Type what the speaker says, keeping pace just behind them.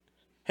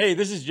Hey,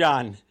 this is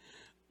John.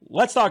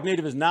 Let's Talk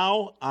Native is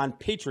now on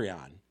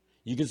Patreon.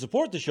 You can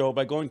support the show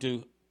by going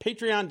to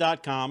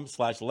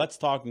patreon.com/Let's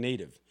Talk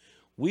Native.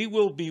 We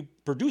will be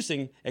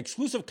producing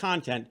exclusive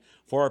content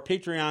for our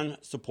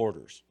Patreon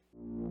supporters.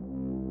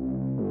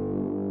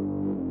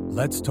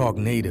 Let's Talk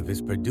Native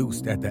is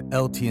produced at the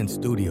LTN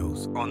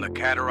Studios on the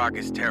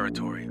Cattaraugus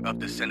territory of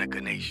the Seneca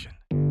Nation.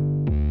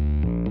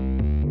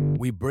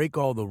 We break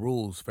all the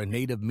rules for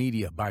Native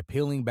media by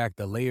peeling back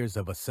the layers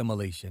of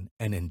assimilation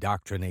and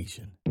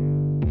indoctrination.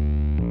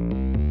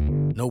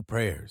 No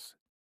prayers,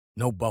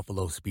 no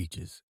buffalo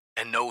speeches,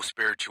 and no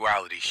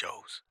spirituality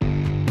shows.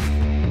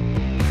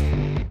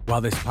 While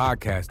this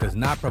podcast does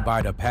not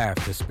provide a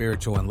path to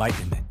spiritual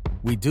enlightenment,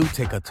 we do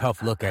take a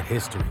tough look at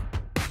history,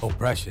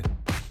 oppression,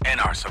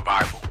 and our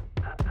survival.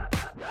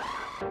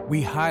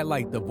 We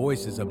highlight the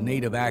voices of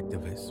Native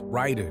activists,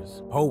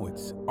 writers,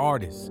 poets,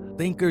 artists,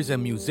 thinkers,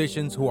 and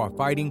musicians who are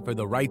fighting for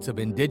the rights of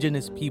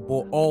Indigenous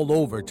people all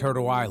over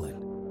Turtle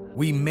Island.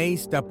 We may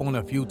step on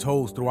a few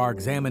toes through our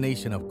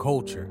examination of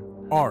culture,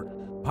 art,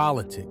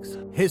 politics,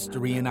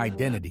 history, and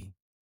identity.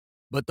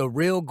 But the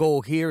real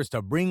goal here is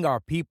to bring our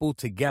people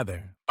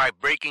together by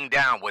breaking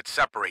down what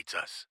separates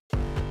us.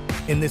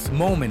 In this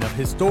moment of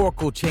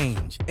historical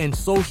change and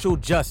social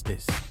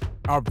justice,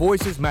 our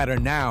voices matter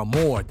now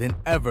more than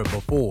ever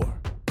before.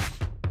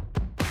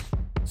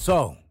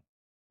 So,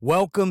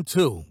 welcome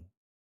to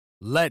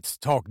Let's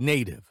Talk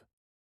Native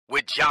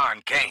with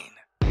John Kane.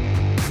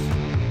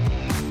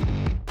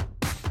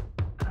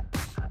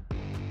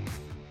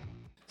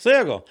 So there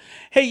you go.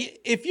 Hey,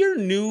 if you're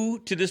new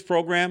to this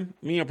program,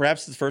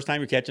 perhaps it's the first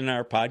time you're catching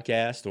our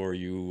podcast, or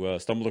you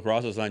stumbled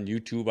across us on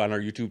YouTube, on our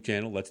YouTube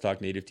channel, Let's Talk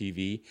Native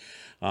TV,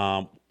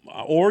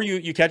 or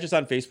you catch us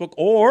on Facebook,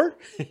 or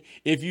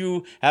if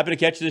you happen to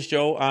catch this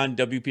show on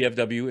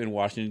WPFW in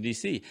Washington,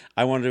 D.C.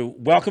 I wanted to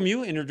welcome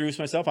you, introduce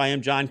myself. I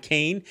am John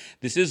Kane.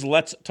 This is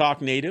Let's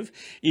Talk Native.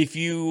 If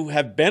you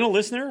have been a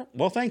listener,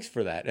 well, thanks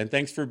for that. And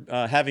thanks for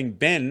having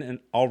been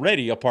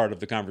already a part of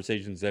the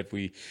conversations that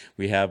we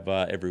have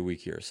every week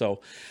here. So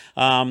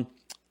I've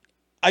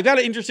got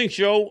an interesting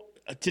show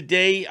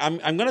today.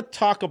 I'm going to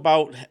talk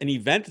about an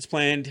event that's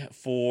planned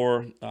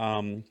for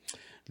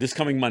this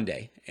coming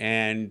Monday.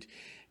 And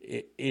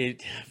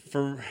it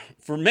for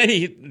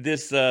many,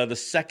 this the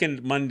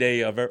second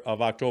Monday of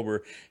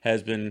October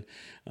has been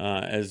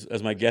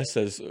as my guest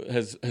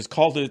has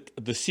called it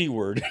the C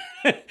word,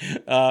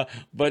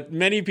 but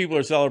many people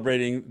are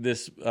celebrating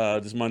this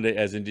Monday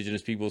as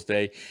Indigenous Peoples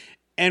Day,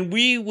 and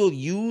we will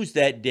use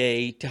that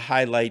day to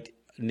highlight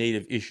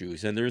Native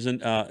issues. And there's an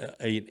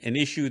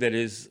issue that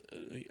has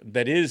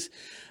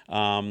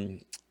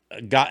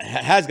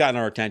gotten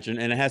our attention,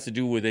 and it has to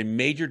do with a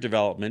major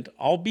development,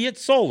 albeit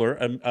solar,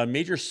 a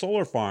major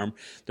solar farm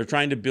they're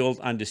trying to build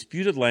on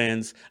disputed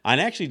lands, on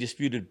actually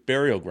disputed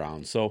burial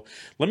grounds. So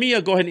let me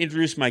go ahead and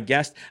introduce my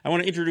guest. I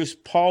want to introduce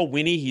Paul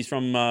Winnie. He's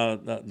from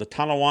the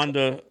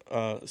Tonawanda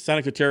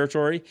Seneca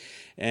territory,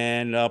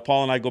 and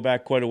Paul and I go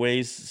back quite a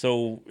ways.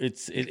 So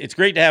it's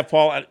great to have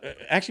Paul.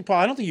 Actually, Paul,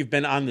 I don't think you've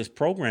been on this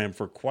program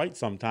for quite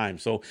some time.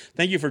 So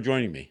thank you for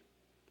joining me.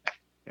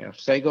 Yeah,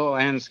 Sego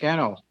and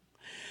Scano.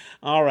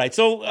 All right,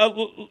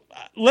 so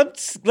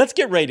let's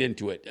get right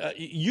into it.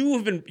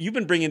 You've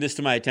been bringing this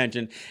to my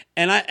attention,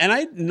 and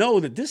I know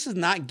that this has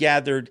not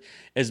gathered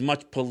as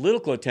much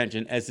political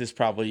attention as this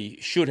probably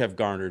should have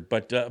garnered.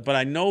 But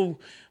I know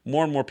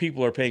more and more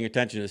people are paying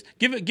attention to this.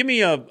 Give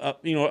me a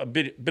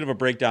bit of a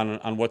breakdown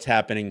on what's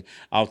happening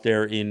out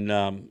there in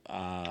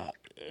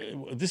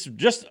this is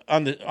just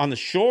on the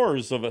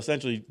shores of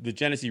essentially the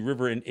Genesee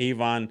River in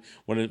Avon,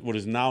 what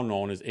is now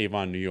known as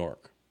Avon, New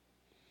York.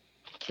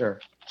 Sure.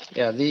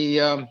 Yeah,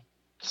 the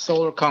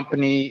solar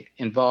company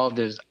involved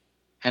is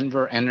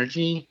Enver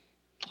Energy.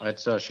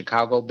 It's a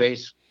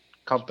Chicago-based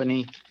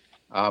company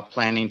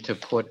planning to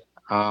put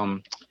a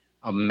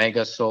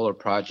mega solar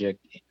project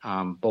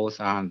on both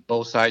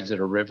sides of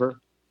the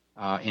river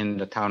in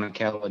the town of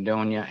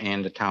Caledonia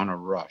and the town of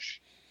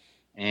Rush.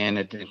 And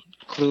it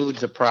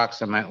includes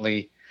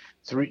approximately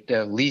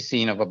the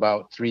leasing of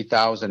about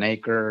 3,000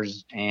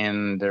 acres,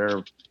 and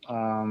they're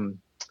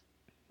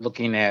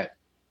looking at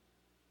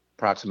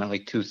approximately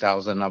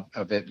 2,000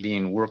 of it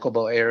being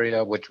workable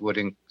area, which would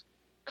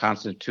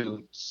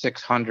constitute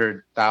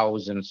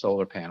 600,000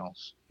 solar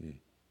panels.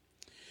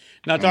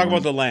 Now, talk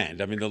about the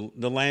land. I mean,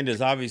 the land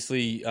is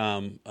obviously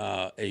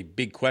a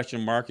big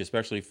question mark,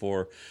 especially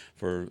for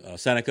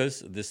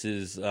Senecas. This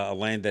is a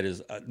land that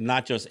is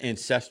not just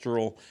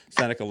ancestral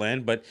Seneca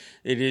land, but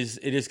it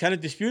is kind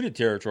of disputed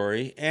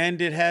territory, and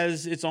it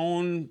has its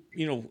own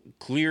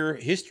clear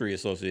history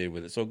associated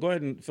with it. So go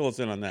ahead and fill us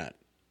in on that.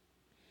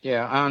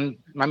 Yeah,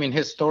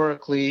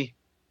 historically,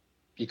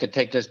 you could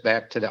take this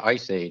back to the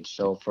Ice Age.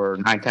 So for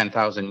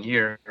 10,000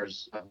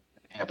 years of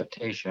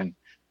habitation,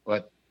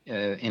 but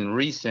in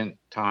recent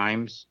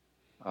times,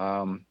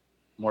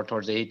 more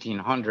towards the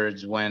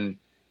 1800s, when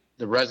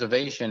the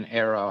reservation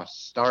era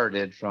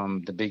started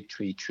from the Big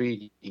Tree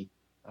Treaty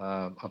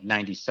of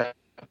 97,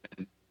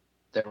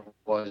 there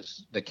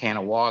was the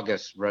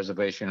Canawagas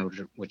Reservation,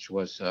 which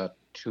was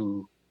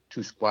 2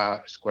 2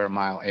 square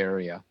mile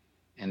area,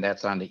 and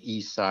that's on the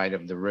east side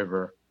of the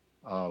river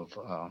of,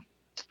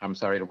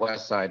 the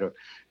west side of,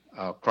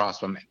 across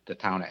from the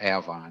town of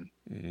Avon.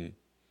 Mm-hmm.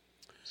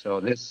 So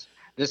this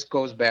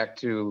goes back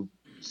to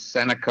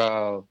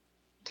Seneca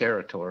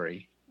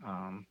territory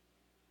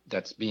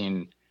that's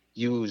being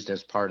used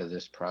as part of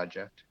this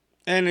project.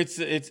 And it's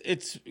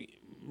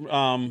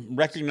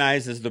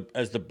recognized as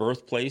the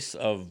birthplace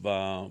of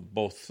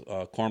both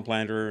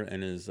Cornplanter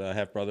and his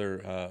half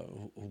brother,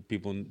 who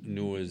people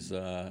knew as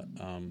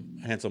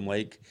Handsome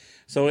Lake.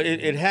 So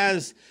it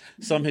has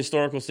some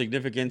historical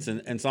significance,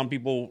 and some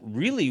people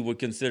really would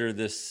consider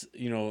this,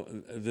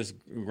 this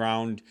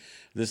ground,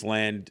 this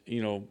land,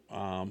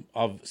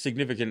 of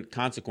significant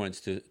consequence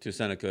to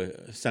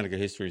Seneca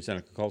history and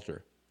Seneca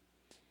culture.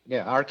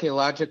 Yeah,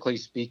 archaeologically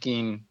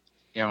speaking,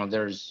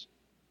 there's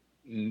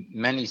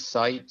many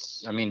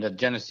sites. I mean, the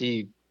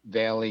Genesee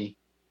Valley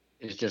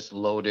is just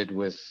loaded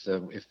with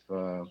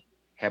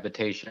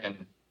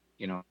habitation,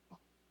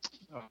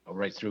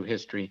 right through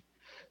history.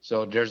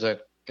 So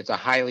it's a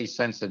highly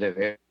sensitive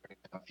area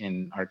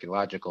in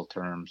archaeological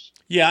terms.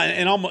 Yeah,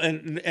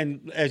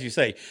 and as you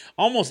say,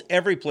 almost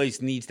every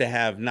place needs to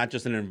have not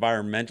just an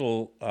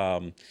environmental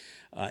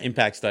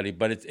impact study,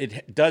 but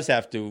it does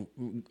have to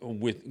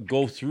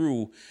go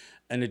through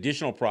an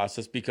additional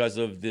process because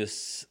of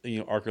this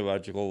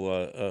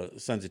archaeological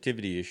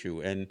sensitivity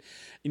issue. And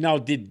now,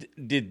 did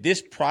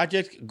this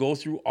project go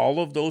through all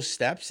of those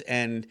steps?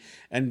 And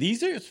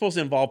these are supposed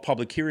to involve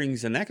public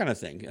hearings and that kind of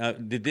thing.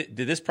 Did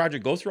this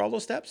project go through all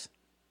those steps?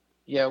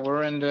 Yeah,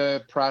 we're in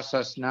the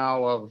process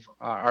now of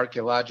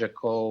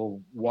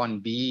archaeological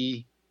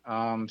 1B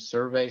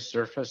survey,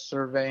 surface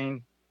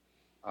surveying.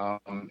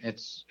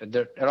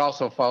 It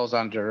also falls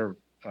under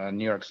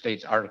New York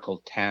State's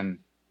Article 10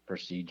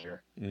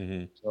 procedure.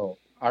 Mm-hmm. So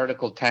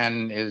Article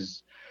 10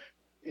 is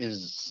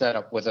set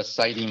up with a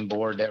siting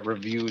board that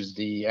reviews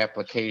the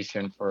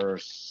application for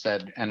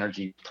said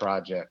energy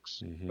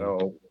projects. Mm-hmm.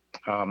 So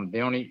the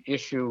only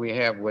issue we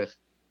have with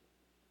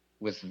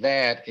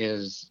that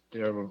is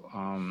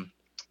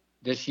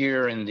this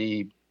year in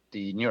the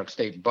New York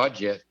State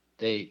budget,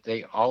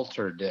 they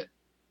altered it,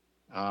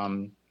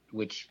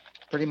 which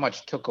pretty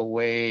much took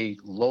away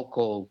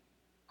local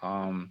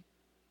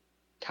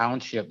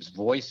townships'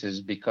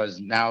 voices, because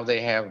now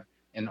they have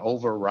an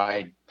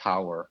override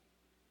power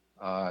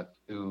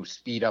to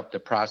speed up the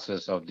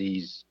process of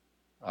these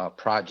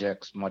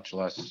projects, much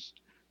less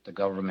the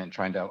government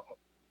trying to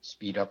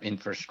speed up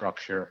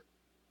infrastructure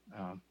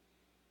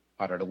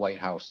out of the White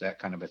House, that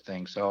kind of a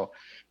thing. So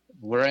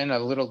we're in a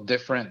little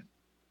different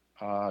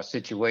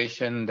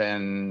situation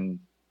than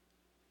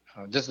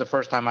this is the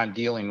first time I'm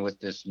dealing with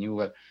this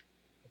new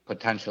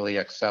potentially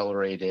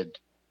accelerated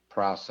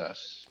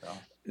process. So.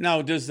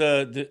 Now, does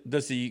the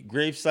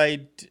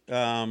gravesite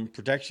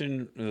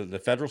protection, the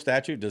federal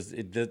statute, does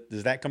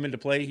that come into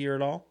play here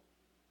at all?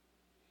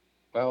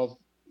 Well,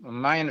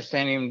 my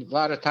understanding, a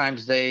lot of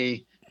times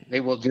they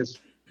will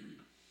just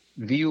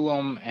view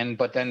them,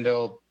 but then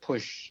they'll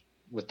push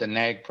with the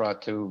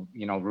NAGPRA to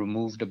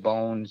remove the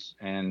bones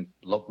and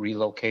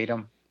relocate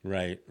them.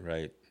 Right.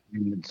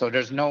 So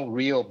there's no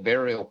real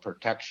burial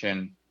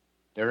protection.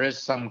 There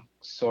is some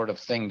sort of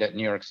thing that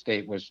New York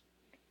State was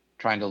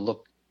trying to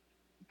look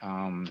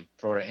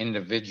for an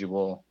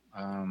individual.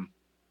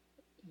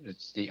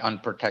 It's the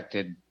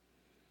Unprotected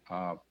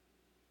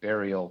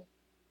Burial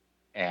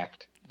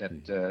Act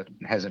that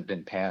hasn't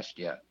been passed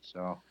yet.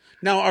 So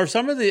now, are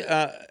some of the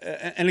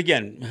and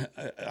again,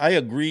 I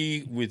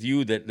agree with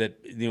you that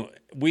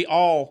we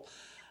all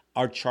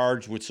are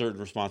charged with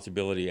certain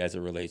responsibility as it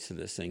relates to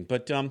this thing.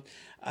 But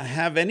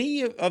has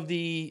any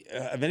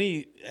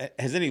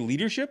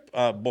leadership,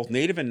 both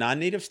native and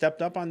non-native,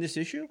 stepped up on this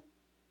issue?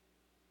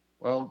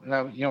 Well,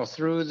 now,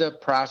 through the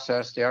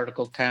process, the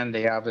Article 10,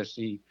 they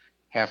obviously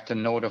have to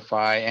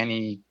notify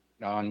any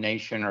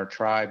nation or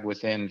tribe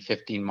within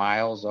 15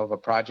 miles of a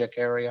project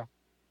area.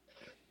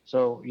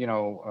 So,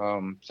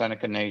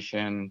 Seneca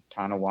Nation,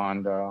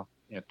 Tonawanda,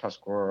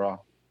 Tuscarora,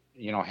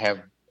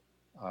 have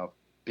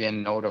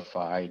been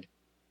notified.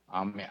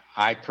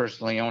 I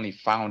personally only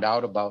found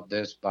out about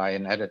this by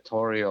an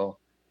editorial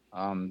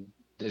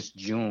this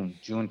June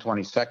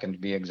 22nd to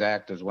be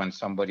exact, is when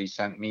somebody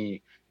sent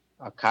me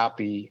a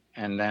copy,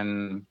 and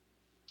then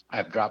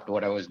I've dropped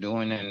what I was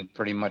doing and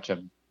pretty much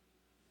have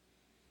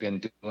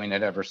been doing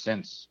it ever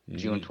since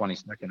June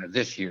 22nd of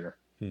this year.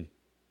 So,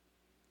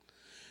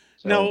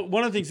 now,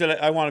 one of the things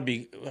that I want to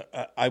be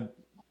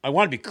I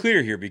want to be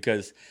clear here,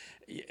 because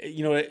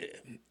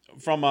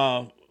from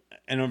an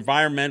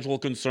environmental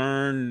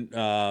concern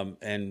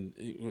and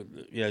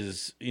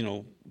as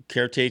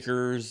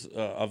caretakers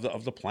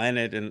of the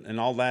planet and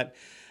all that.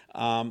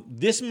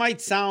 This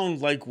might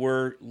sound like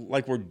we're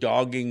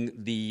dogging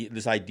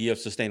this idea of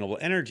sustainable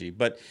energy,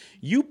 but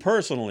you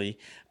personally,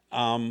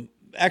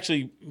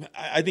 actually,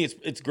 I think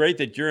it's great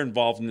that you're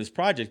involved in this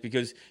project,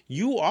 because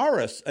you are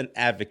an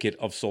advocate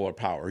of solar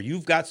power.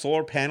 You've got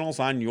solar panels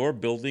on your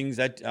buildings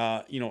that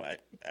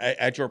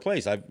at your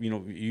place.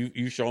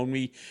 You've shown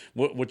me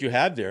what you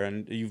have there,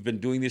 and you've been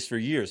doing this for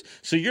years.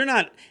 So you're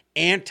not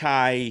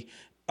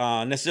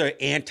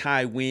necessarily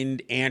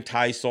anti-wind,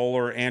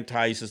 anti-solar,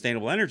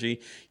 anti-sustainable energy.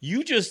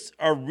 You just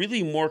are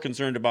really more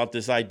concerned about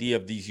this idea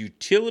of these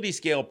utility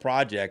scale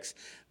projects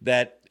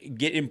that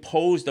get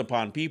imposed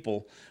upon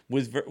people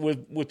with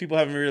people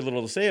having very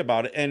little to say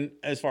about it. And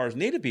as far as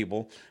Native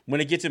people, when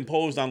it gets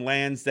imposed on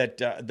lands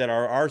that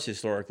are ours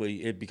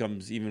historically, it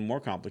becomes even more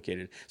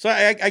complicated. So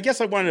I guess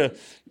I want to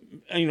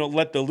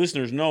let the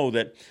listeners know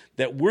that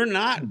we're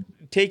not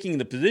taking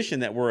the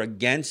position that we're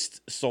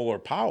against solar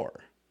power.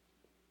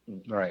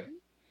 Right.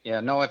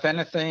 Yeah. No. If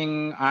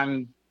anything,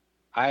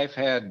 I've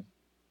had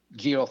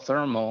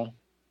geothermal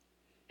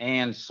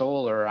and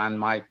solar on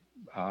my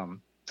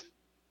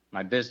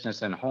my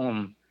business and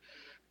home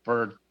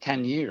for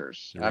 10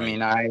 years. Right. I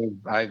mean,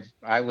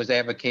 I was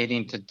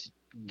advocating to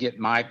get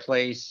my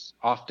place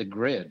off the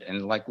grid,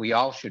 and like we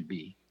all should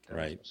be.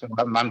 Right. So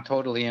I'm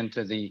totally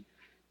into the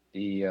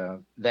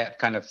that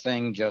kind of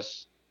thing.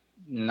 Just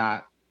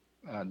not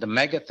the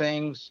mega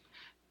things.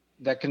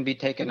 That can be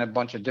taken a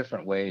bunch of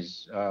different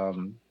ways.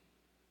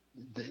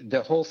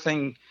 The whole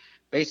thing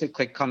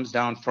basically comes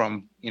down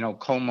from,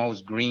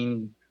 Cuomo's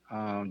Green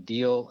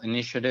Deal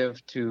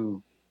initiative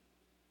to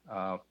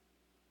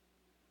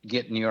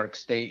get New York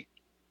State.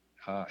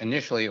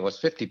 Initially, it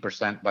was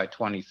 50% by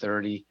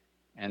 2030.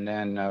 And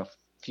then a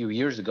few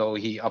years ago,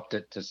 he upped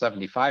it to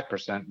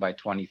 75% by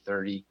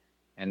 2030.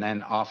 And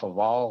then off of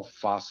all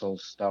fossil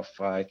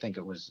stuff, I think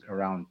it was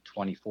around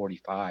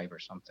 2045 or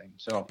something.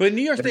 So, but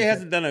New York State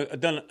hasn't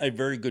done a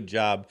very good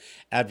job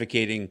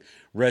advocating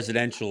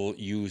residential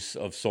use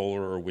of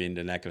solar or wind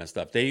and that kind of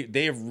stuff.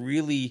 They have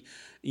really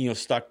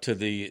stuck to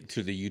the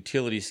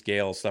utility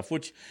scale stuff,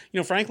 which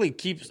frankly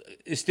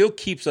still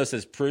keeps us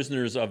as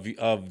prisoners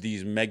of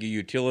these mega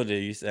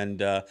utilities and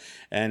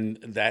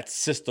that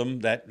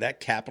system, that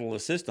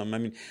capitalist system. I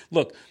mean,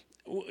 look.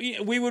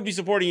 We would be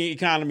supporting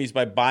economies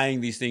by buying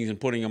these things and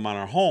putting them on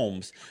our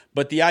homes,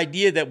 but the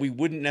idea that we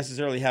wouldn't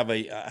necessarily have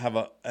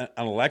an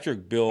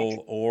electric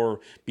bill or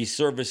be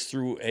serviced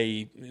through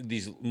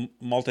these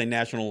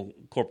multinational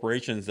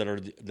corporations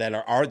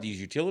that are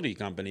these utility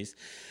companies,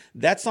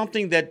 that's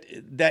something that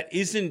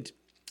isn't.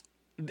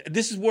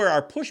 This is where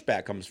our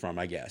pushback comes from,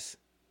 I guess.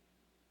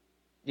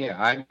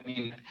 Yeah, I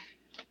mean,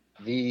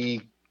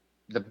 the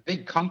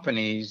big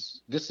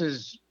companies. This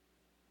is.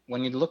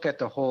 When you look at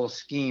the whole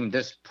scheme,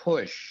 this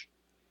push,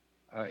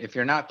 if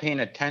you're not paying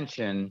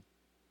attention,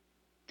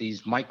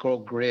 these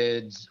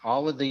microgrids,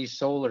 all of these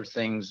solar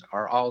things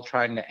are all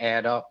trying to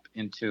add up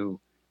into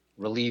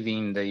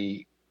relieving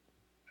the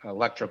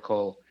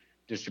electrical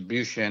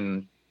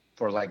distribution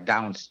for like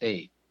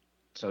downstate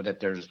so that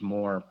there's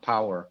more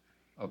power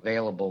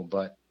available.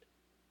 But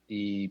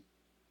the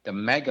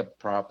mega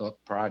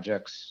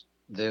projects,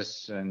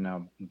 this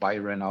and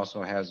Byron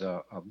also has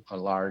a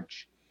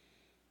large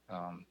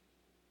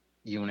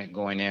unit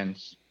going in,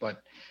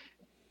 but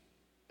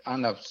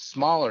on a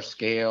smaller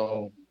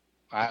scale,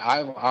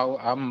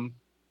 I'm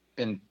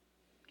been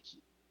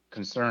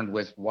concerned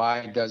with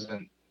why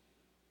doesn't,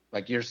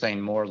 like you're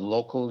saying, more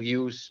local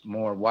use,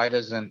 why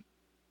doesn't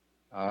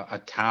a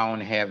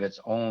town have its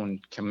own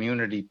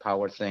community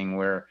power thing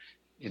where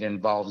it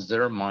involves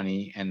their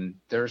money and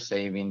their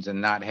savings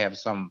and not have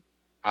some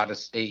out of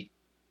state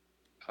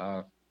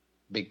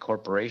big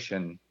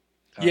corporation.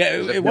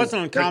 It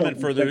wasn't uncommon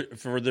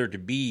for there to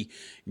be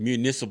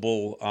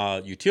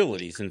municipal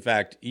utilities. In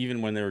fact,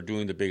 even when they were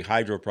doing the big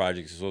hydro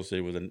projects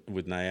associated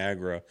with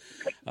Niagara,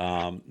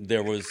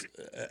 there was,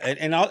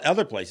 and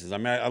other places. I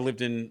mean, I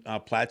lived in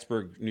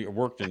Plattsburgh,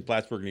 worked in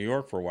Plattsburgh, New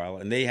York for a while,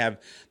 and they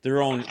have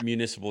their own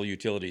municipal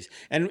utilities.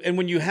 And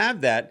when you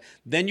have that,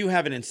 then you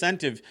have an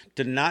incentive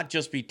to not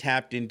just be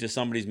tapped into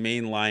somebody's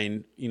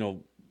mainline,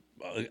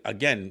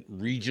 again,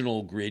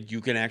 regional grid.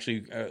 You can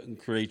actually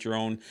create your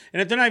own,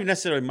 and they're not even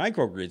necessarily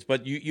microgrids,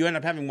 but you end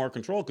up having more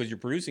control because you're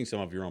producing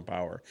some of your own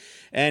power.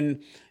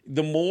 And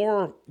the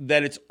more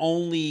that it's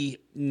only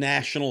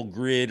national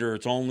grid, or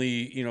it's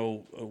only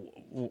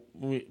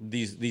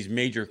these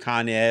major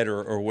Con Ed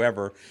or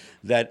whoever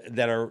that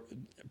are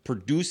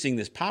producing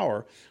this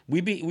power,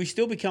 we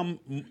still become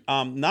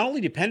not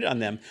only dependent on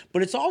them,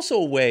 but it's also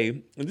a way,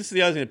 and this is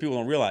the other thing that people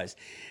don't realize.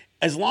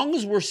 As long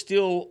as we're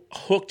still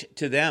hooked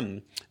to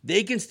them,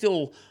 they can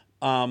still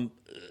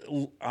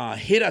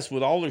hit us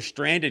with all their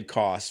stranded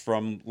costs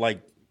from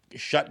like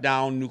shut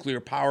down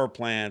nuclear power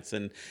plants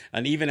and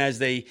even as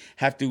they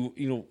have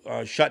to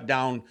shut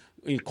down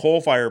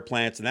coal-fired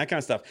plants and that kind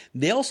of stuff.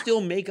 They'll still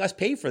make us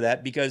pay for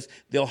that because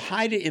they'll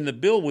hide it in the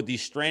bill with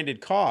these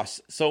stranded costs.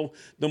 So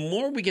the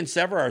more we can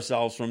sever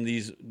ourselves from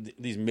these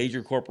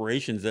major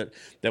corporations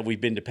that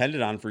we've been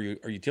dependent on for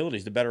our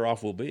utilities, the better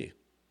off we'll be.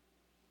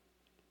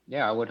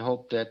 Yeah, I would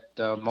hope that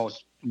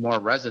more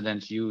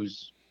residents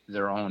use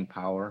their own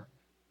power,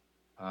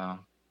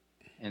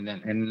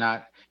 and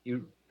not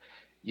you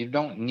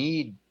don't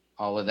need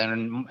all of that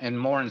and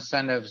more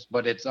incentives,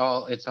 but it's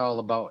all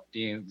about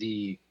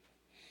the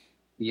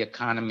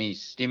economy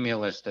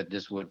stimulus that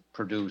this would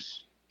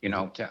produce,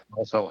 to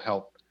also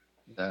help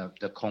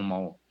the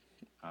Como.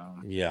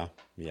 Yeah.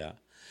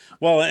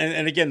 Well,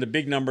 and again, the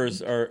big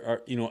numbers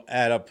are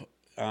add up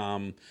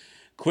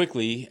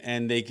quickly,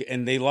 and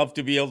they love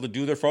to be able to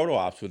do their photo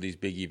ops with these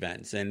big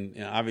events,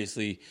 and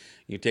obviously,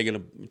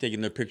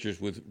 taking their pictures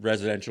with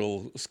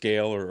residential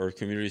scale or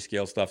community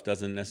scale stuff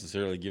doesn't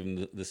necessarily give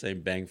them the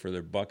same bang for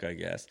their buck, I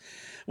guess.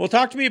 Well,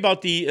 talk to me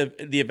about the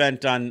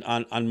event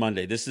on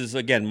Monday. This is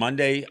again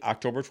Monday,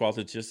 October 12th.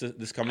 It's just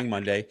this coming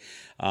Monday.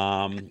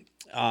 Talk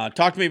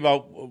to me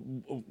about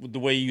the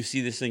way you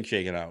see this thing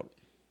shaking out.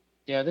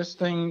 Yeah, this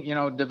thing,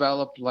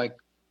 developed like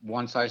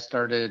once I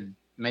started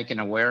making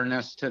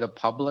awareness to the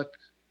public,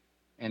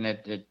 and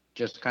it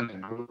just kind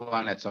of grew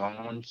on its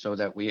own, so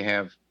that we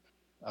have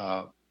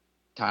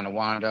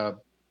Tonawanda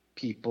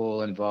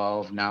people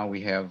involved. Now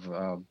we have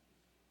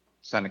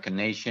Seneca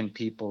Nation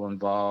people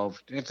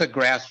involved. It's a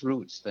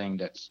grassroots thing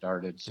that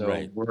started. So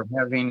Right. We're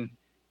having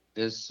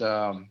this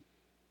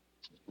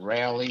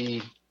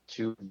rally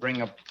to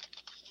bring up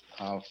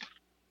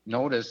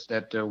notice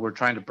that we're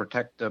trying to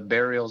protect the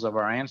burials of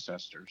our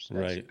ancestors.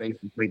 That's Right.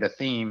 basically the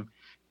theme,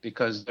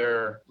 because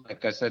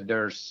like I said,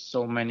 there's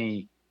so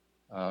many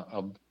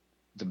of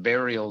the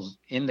burials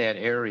in that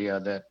area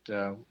that,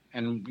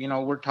 and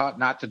we're taught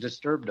not to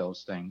disturb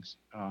those things.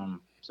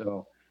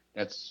 So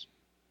that's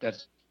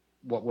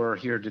what we're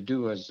here to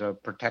do as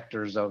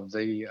protectors of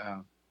the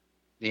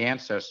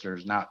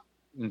ancestors. Not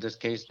in this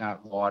case,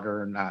 not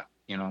water, not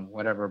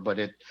whatever, but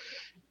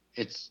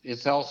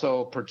it's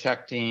also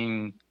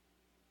protecting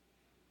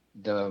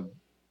the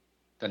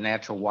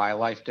natural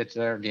wildlife that's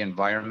there, the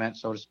environment,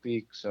 so to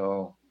speak.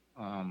 So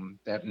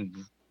that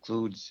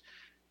includes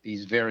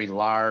these very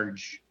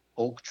large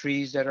oak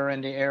trees that are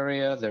in the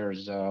area.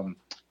 There's a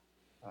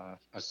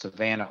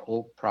Savannah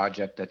Oak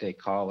Project that they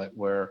call it,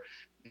 where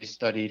they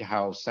studied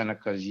how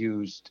Senecas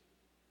used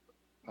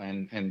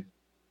and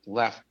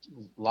left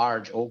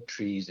large oak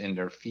trees in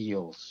their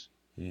fields.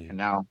 And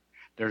now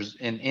there's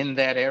in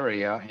that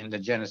area, in the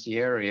Genesee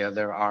area,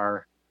 there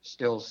are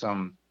still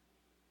some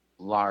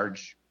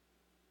large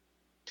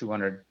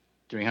 200,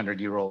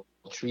 300-year-old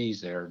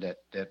trees there that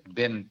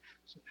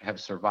have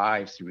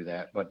survived through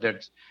that. But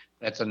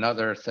that's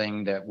another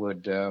thing that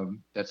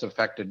that's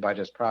affected by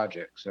this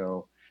project.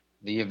 So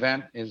the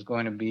event is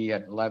going to be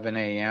at 11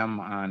 a.m.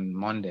 on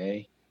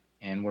Monday,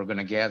 and we're going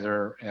to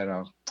gather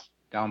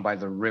down by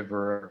the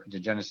river, the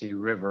Genesee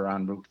River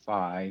on Route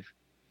 5,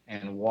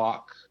 and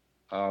walk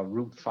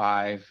Route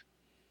 5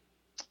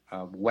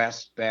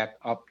 west back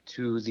up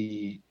to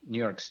the New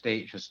York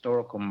State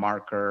historical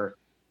marker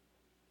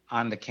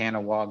on the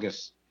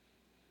Canawagas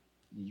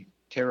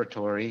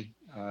territory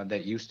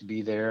that used to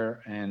be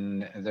there.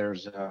 And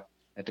there's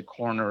at the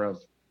corner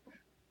of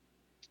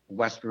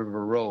West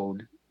River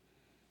Road,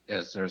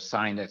 there's a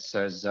sign that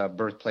says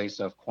birthplace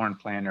of Corn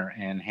Planter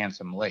and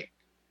Handsome Lake.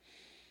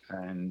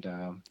 And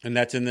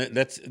that's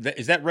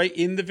is that right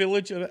in the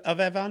village of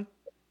Avon?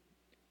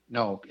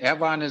 No,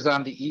 Avon is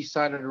on the east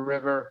side of the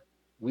river.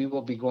 We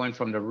will be going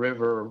from the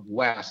river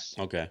west,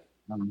 Okay.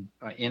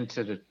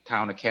 Into the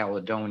town of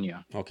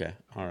Caledonia. Okay.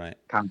 All right.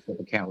 Township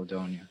of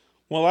Caledonia.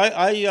 Well,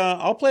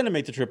 I'll plan to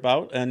make the trip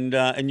out,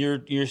 and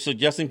you're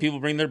suggesting people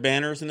bring their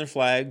banners and their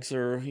flags,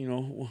 or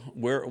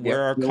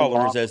wear our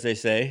colors, as they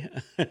say.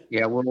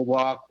 Yeah, we'll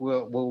walk.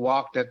 We'll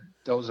walk. That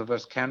those of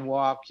us can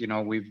walk.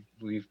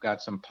 We've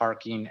got some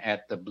parking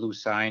at the blue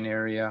sign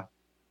area,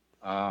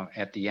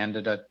 at the end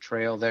of the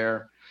trail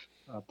there.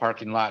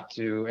 Parking lot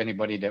to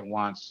anybody that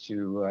wants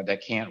to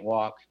that can't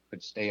walk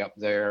could stay up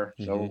there.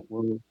 Mm-hmm.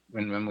 So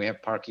when we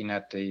have parking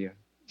at the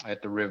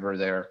river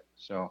there.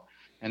 So,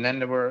 and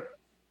then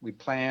we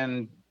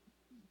planned,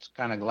 it's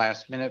kind of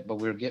last minute, but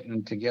we're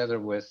getting together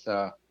with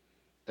the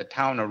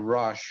town of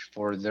Rush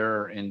for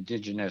their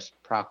Indigenous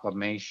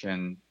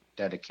Proclamation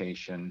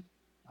dedication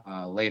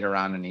later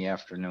on in the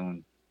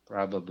afternoon,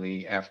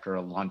 probably after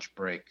a lunch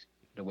break,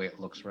 the way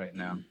it looks right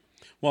now.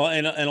 Well,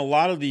 and a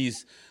lot of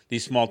these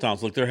small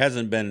towns, look, there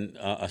hasn't been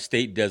a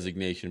state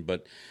designation,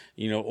 but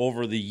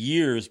over the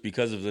years,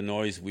 because of the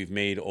noise we've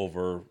made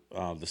over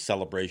the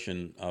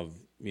celebration of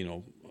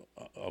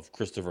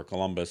Christopher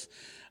Columbus,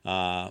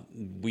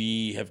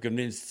 we have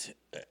convinced,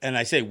 and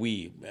I say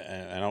we,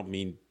 I don't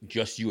mean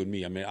just you and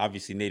me. I mean,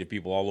 obviously, Native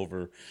people all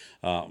over,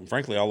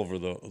 frankly, all over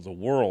the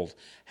world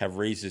have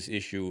raised this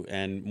issue,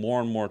 and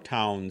more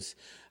towns.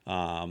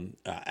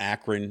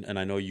 Akron, and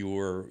I know you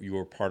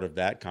were part of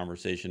that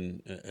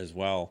conversation as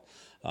well.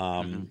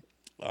 More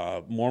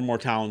and more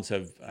towns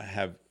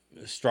have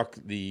struck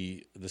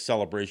the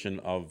celebration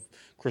of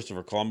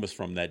Christopher Columbus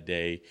from that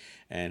day,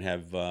 and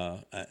have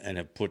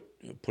put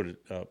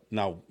it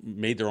now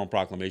made their own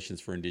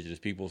proclamations for Indigenous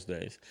Peoples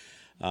Days.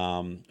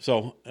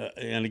 So,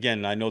 and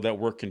again, I know that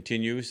work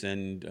continues,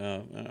 and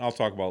I'll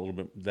talk about a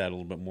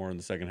little bit more in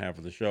the second half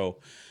of the show,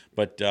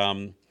 but.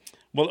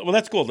 Well,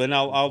 that's cool. Then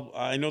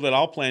I know that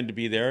I'll plan to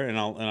be there, and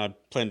I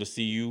plan to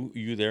see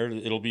you there.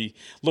 It'll be,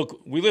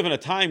 look, we live in a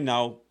time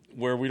now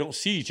where we don't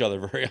see each other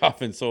very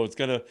often, so it's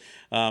gonna.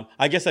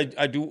 I guess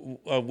I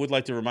would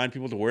like to remind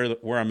people to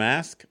wear a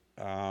mask.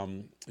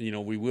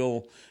 We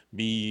will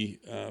be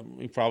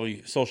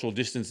probably social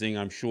distancing,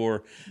 I'm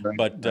sure, Right,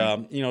 but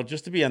right.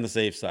 just to be on the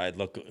safe side.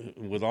 Look,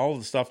 with all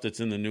the stuff that's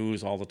in the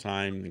news all the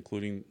time,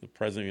 including the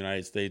President of the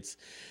United States,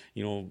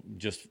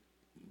 just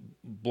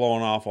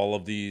blowing off all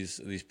of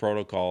these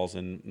protocols,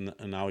 and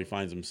now he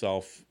finds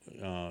himself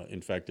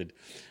infected.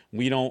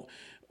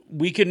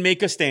 We can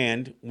make a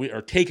stand,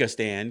 or take a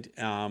stand.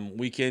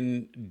 We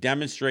can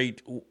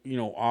demonstrate,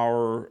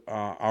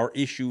 our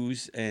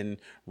issues and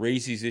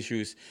raise these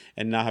issues,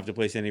 and not have to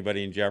place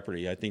anybody in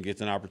jeopardy. I think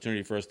it's an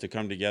opportunity for us to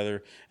come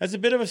together as a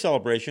bit of a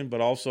celebration, but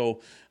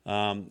also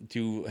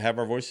to have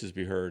our voices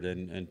be heard,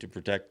 and to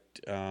protect,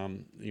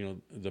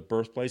 the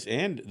birthplace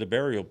and the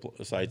burial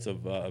sites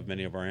of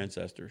many of our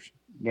ancestors.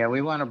 Yeah,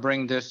 we want to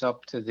bring this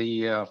up to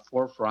the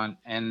forefront,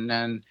 and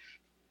then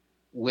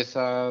with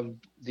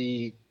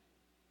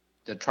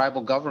the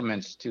tribal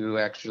governments to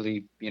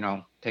actually,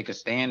 take a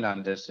stand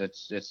on this.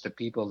 It's the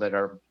people that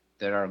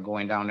are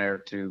going down there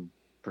to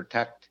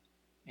protect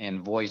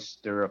and voice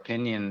their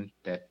opinion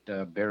that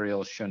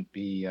burials shouldn't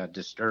be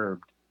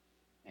disturbed,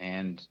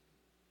 and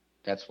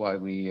that's why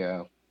we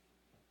are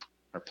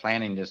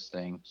planning this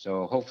thing.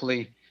 So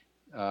hopefully,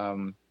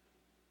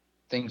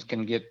 things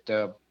can get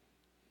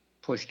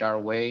pushed our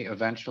way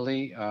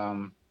eventually,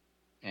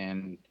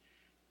 and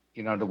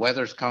the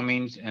weather's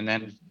coming, and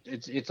then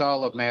it's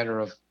all a matter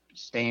of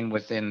staying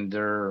within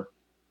their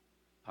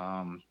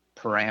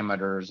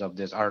parameters of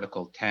this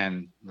Article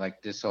 10.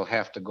 Like, this will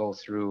have to go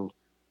through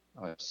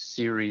a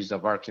series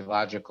of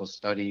archaeological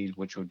studies,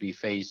 which would be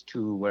phase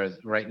 2, where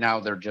right now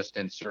they're just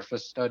in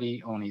surface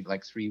study, only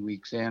like 3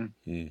 weeks in.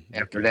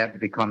 After that, it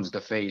becomes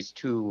the phase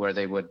 2, where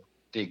they would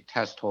dig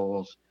test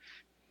holes.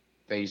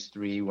 Phase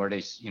 3, where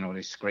they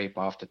scrape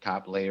off the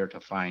top layer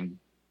to find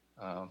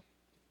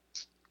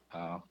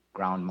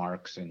ground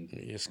marks and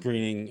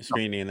screening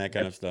and that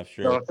kind of stuff.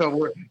 Sure.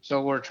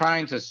 So we're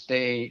trying to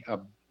stay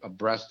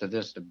abreast of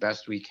this the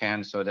best we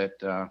can, so that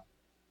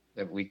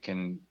that we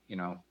can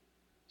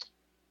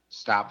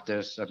stop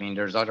this. I mean,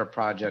 there's other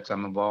projects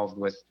I'm involved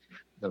with,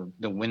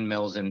 the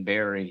windmills in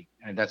Barrie,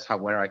 and that's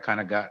where I kind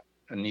of got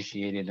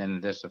initiated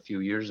in this a few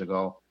years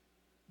ago.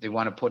 They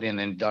want to put in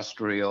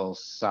industrial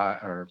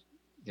or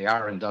they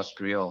are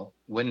industrial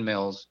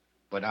windmills,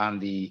 but on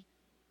the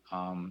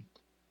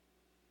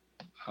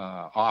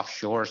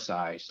offshore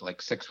size,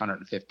 like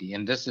 650,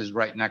 and this is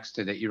right next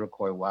to the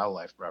Iroquois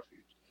Wildlife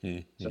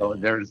Refuge. So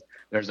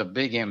there's a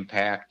big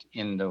impact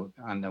on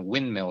the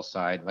windmill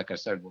side. Like I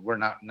said, we're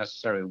not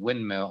necessarily a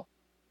windmill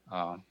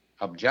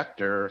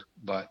objector,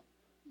 but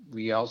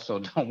we also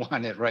don't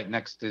want it right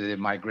next to the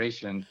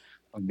migration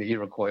of the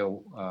Iroquois,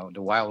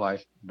 the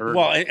wildlife bird.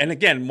 Well, and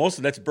again, most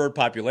of that's bird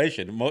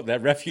population.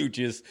 That refuge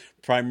is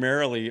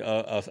primarily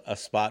a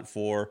spot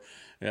for,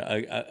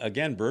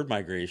 again, bird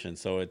migration.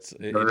 So it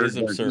is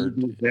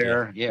absurd.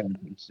 There, yeah.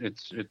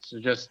 It's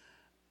just,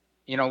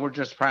 we're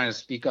just trying to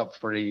speak up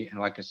for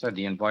like I said,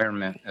 the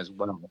environment as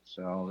well.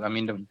 So I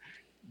mean,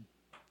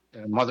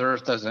 the Mother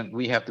Earth doesn't.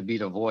 We have to be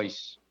the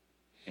voice.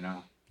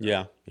 Yeah.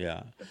 That's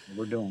what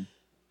we're doing.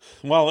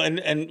 Well,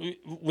 and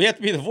we have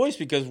to be the voice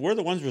because we're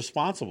the ones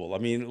responsible. I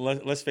mean,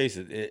 let's face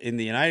it. In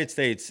the United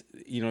States,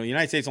 the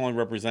United States only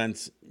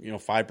represents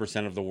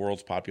 5% of the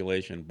world's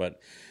population, but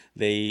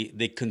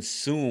they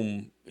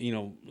consume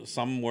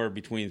somewhere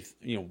between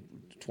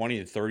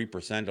 20 to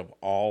 30% of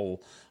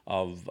all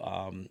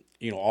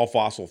all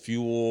fossil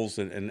fuels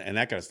and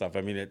that kind of stuff.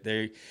 I mean,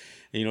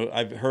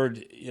 I've heard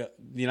the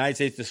United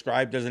States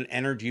described as an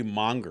energy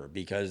monger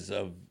because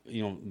of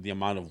the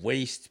amount of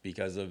waste,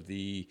 because of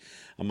the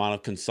amount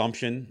of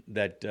consumption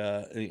that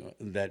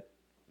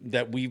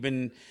we've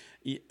been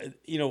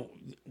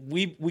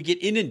we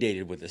get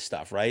inundated with this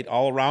stuff, right,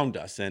 all around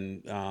us,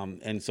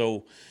 and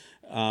so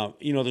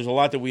there's a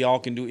lot that we all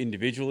can do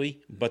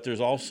individually, but there's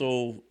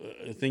also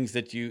things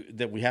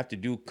that we have to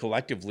do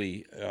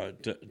collectively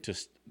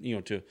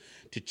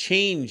to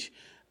change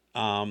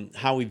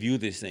how we view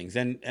these things.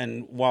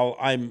 And while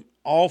I'm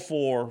all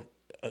for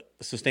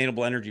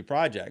sustainable energy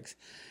projects,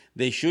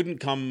 they shouldn't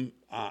come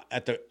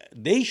at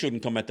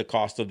the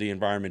cost of the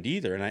environment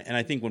either. And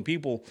I think when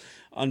people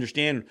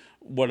understand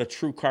what a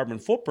true carbon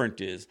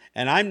footprint is,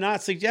 and I'm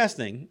not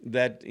suggesting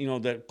that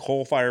that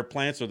coal-fired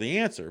plants are the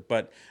answer,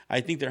 but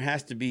I think there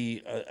has to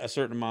be a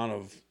certain amount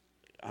of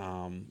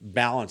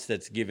balance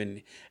that's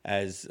given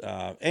as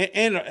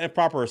and a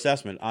proper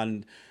assessment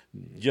on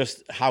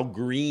just how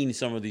green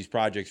some of these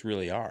projects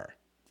really are.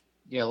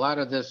 Yeah, a lot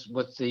of this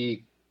with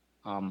the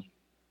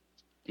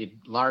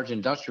large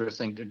industrial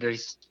thing, they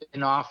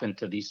spin off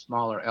into these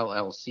smaller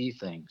LLC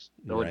things.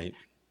 So right.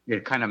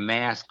 It kind of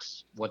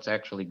masks what's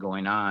actually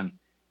going on,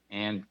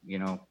 and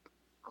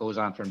goes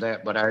on from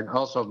that. But I'm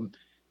also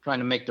trying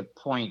to make the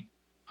point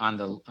on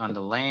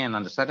the land,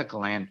 on the Seneca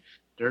land.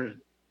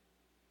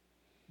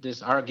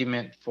 This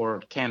argument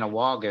for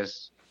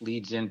Caughnawagas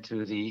leads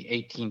into the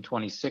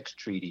 1826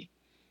 treaty,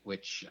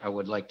 which I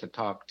would like to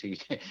talk to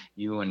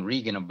you and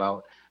Regan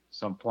about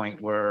some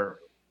point, where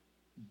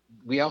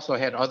we also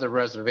had other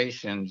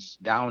reservations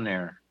down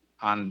there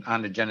on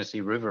the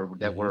Genesee River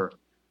that were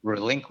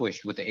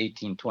relinquished with the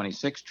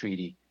 1826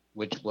 treaty,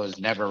 which was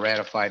never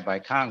ratified by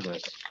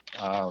Congress.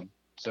 Well,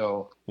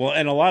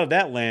 and a lot of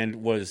that land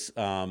was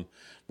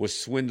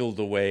swindled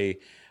away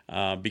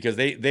because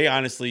they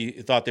honestly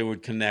thought they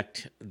would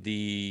connect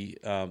the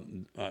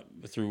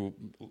through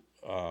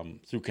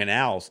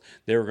canals.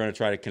 They were going to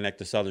try to connect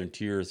the southern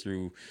tier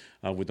through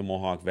with the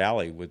Mohawk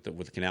Valley with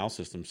the canal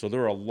system. So there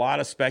were a lot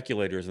of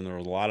speculators, and there were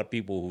a lot of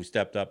people who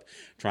stepped up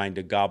trying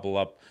to gobble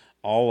up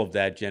all of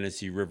that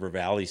Genesee River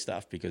Valley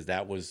stuff because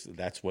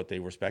that's what they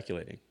were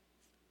speculating.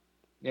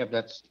 Yeah,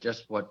 that's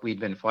just what we've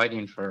been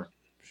fighting for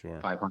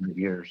 500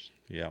 years.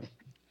 Yeah.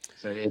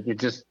 So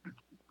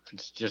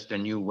it's just a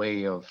new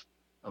way of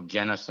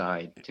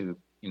genocide to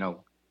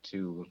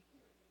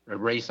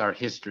erase our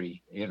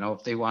history.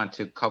 If they want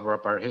to cover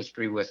up our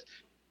history with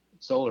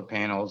solar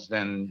panels,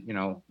 then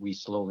we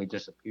slowly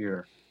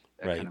disappear.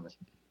 Right. Kind of a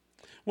thing.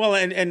 Well,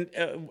 and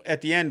at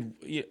the end,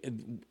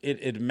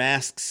 it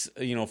masks,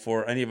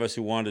 for any of us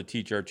who want to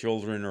teach our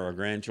children or our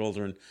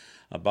grandchildren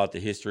about the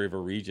history of a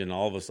region.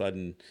 All of a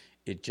sudden,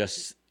 it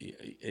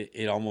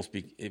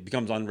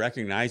becomes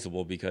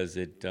unrecognizable because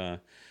it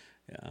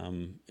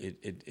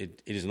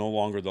is no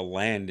longer the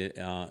land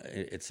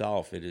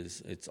itself.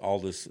 It's all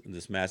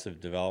this massive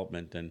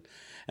development, and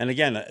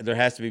again, there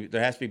has to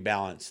be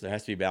balance. There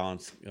has to be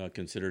balance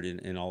considered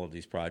in all of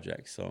these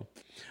projects. So,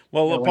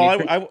 well,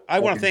 Paul, I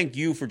want to thank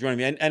you for joining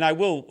me, and I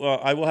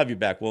will have you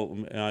back.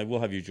 I will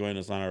have you join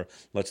us on our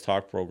Let's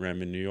Talk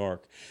program in New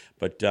York.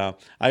 But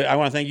I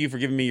want to thank you for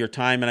giving me your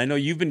time, and I know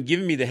you've been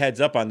giving me the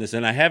heads up on this,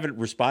 and I haven't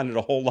responded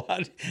a whole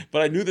lot,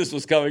 but I knew this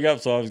was coming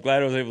up, so I was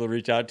glad I was able to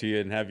reach out to you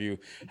and have you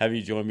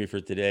join me for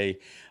today.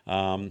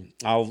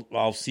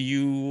 I'll see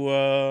you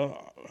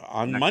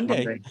on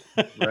Monday.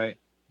 Right.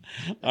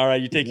 All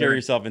right. You take care of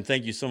yourself, and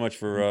thank you so much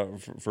for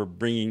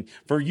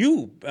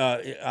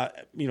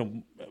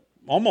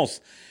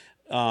almost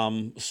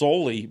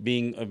solely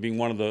being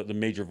one of the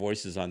major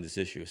voices on this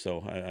issue.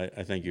 So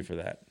I thank you for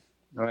that.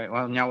 All right.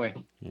 Well, now we.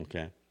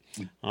 Okay.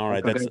 All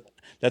right.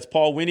 That's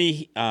Paul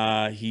Winnie.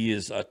 He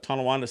is a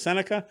Tonawanda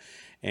Seneca,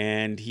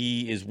 and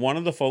he is one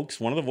of the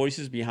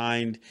voices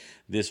behind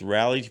this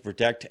rally to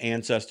protect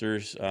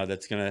ancestors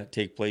that's going to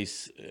take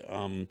place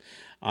on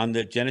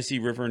the Genesee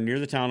River near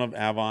the town of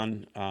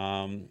Avon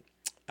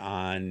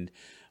on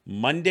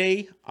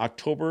Monday,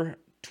 October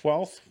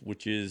 12th,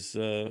 which is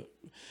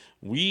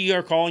we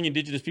are calling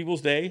Indigenous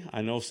Peoples Day.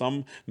 I know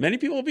many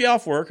people will be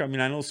off work. I mean,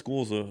 I know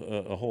school's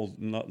a whole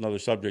another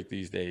subject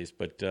these days,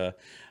 but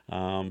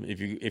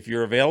if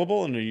you're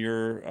available and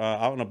you're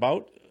out and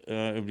about,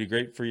 it would be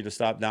great for you to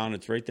stop down.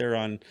 It's right there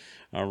on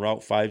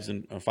Route 5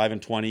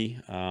 and 20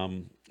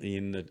 right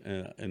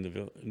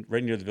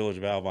near the village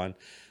of Avon.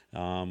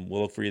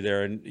 We'll look for you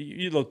there, and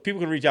people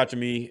can reach out to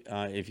me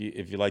if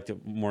you like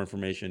more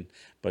information.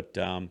 But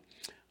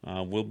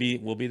we'll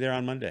be there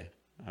on Monday.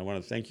 I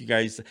want to thank you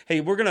guys. Hey,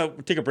 we're going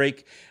to take a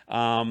break,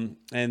 and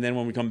then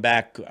when we come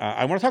back,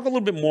 I want to talk a little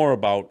bit more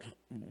about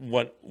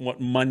what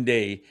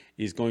Monday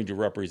is going to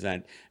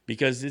represent,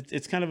 because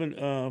it's kind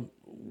of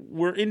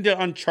we're into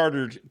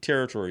uncharted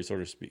territory, so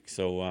to speak.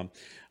 So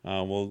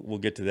we'll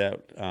get to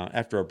that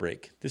after our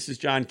break. This is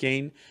John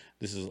Kane.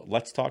 This is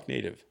Let's Talk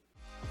Native.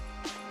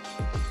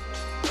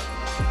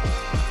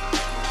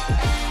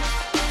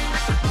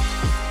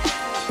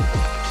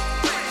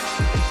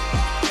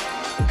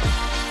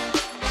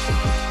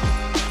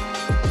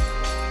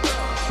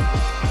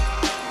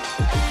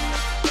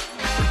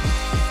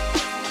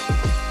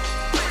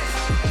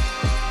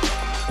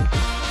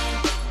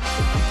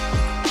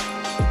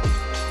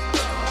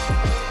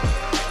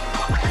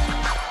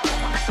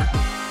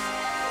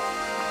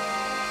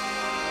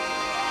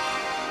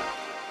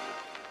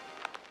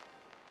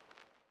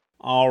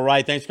 All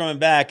right, thanks for coming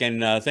back,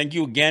 and thank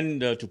you again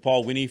to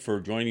Paul Winnie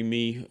for joining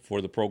me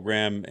for the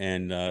program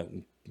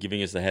and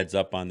giving us the heads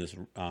up on this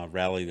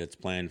rally that's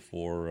planned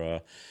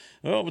for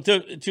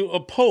to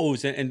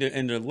oppose and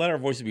to let our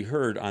voices be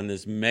heard on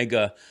this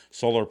mega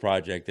solar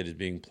project that is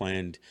being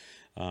planned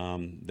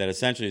that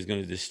essentially is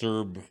going to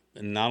disturb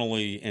not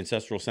only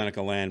ancestral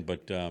Seneca land,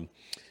 but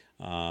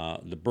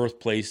the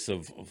birthplace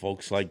of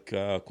folks like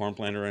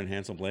Cornplanter and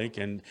Handsome Lake,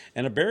 and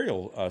a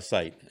burial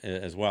site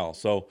as well.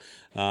 So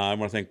I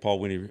want to thank Paul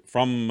Winnie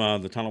from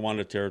the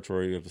Tonawanda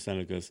territory of the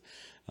Senecas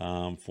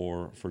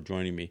for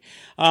joining me.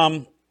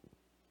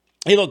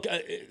 Hey, look,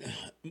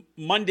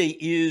 Monday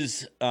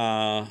is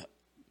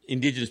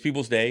Indigenous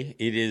Peoples Day.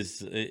 It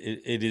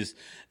is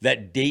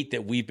that date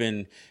that we've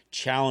been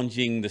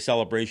challenging the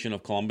celebration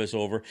of Columbus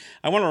over.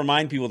 I want to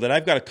remind people that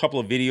I've got a couple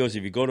of videos.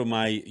 If you go to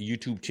my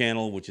YouTube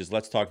channel, which is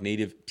Let's Talk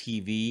Native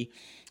TV,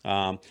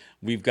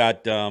 we've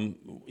got one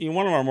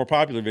of our more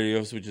popular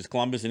videos, which is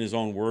Columbus in his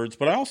own words.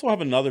 But I also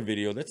have another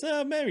video that's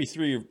maybe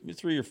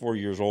 3 or 4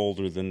 years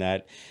older than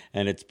that,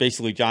 and it's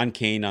basically John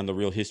Kane on the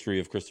real history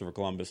of Christopher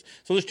Columbus.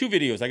 So there's two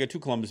videos. I got two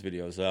Columbus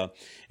videos.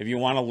 If you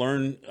want to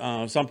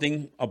learn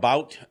something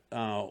about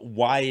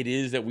why it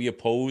is that we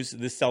oppose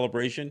this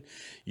celebration,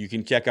 you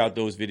can check out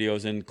those videos.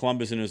 And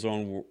Columbus in his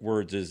own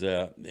words is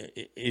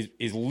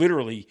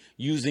literally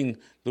using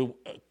the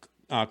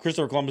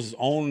Christopher Columbus's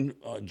own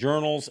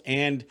journals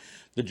and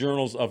the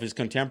journals of his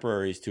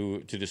contemporaries to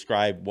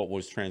describe what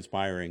was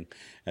transpiring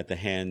at the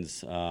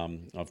hands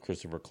of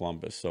Christopher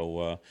Columbus.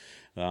 So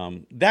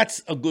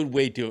that's a good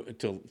way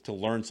to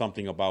learn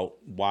something about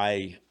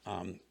why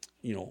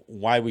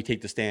why we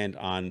take the stand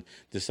on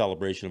the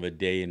celebration of a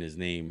day in his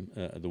name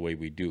the way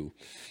we do.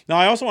 Now,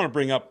 I also want to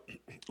bring up,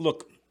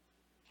 look,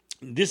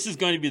 this is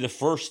going to be the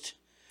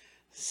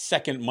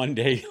second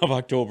Monday of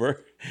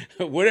October,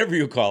 whatever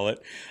you call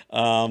it,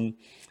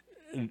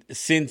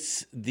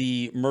 since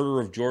the murder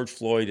of George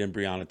Floyd and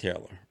Breonna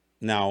Taylor.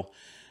 Now,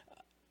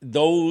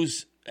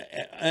 those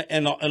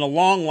and a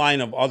long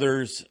line of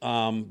others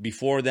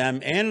before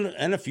them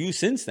and a few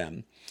since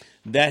then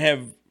that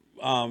have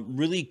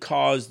really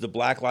caused the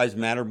Black Lives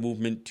Matter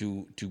movement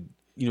to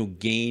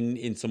gain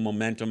in some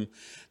momentum.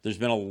 There's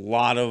been a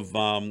lot of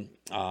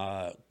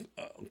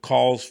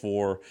calls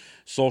for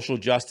social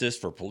justice,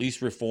 for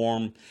police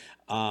reform,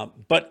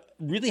 but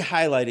really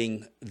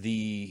highlighting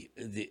the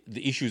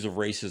issues of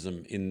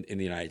racism in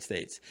the United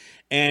States.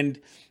 And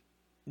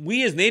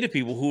we as Native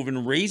people who have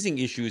been raising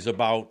issues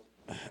about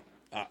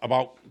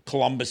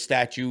Columbus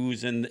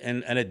statues and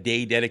a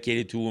day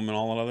dedicated to him and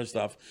all that other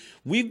stuff,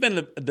 we've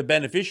been the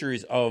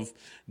beneficiaries of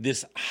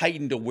this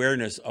heightened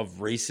awareness of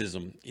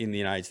racism in the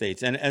United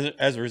States. And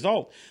as a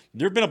result,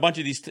 there have been a bunch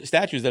of these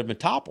statues that have been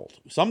toppled,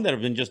 some that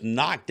have been just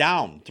knocked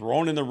down,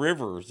 thrown in the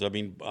rivers. I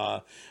mean,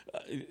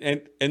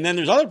 and then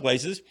there's other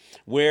places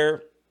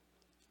where,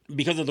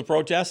 because of the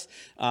protests,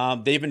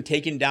 they've been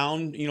taken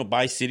down,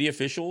 by city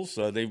officials.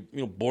 They've,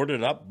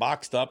 boarded up,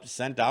 boxed up,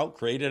 sent out,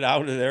 crated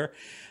out of there.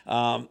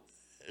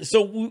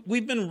 So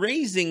we've been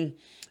raising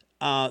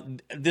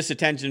this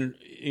attention,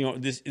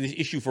 this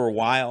issue for a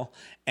while.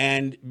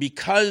 And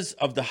because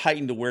of the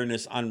heightened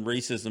awareness on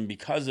racism,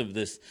 because of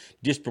this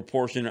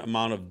disproportionate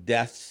amount of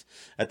deaths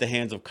at the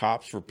hands of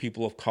cops for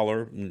people of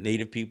color,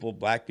 Native people,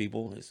 Black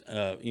people,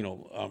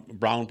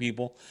 brown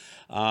people,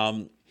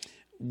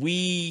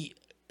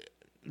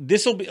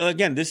 this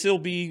will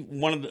be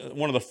one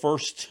of the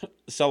first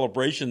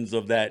celebrations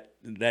of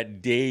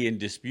that day in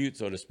dispute,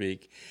 so to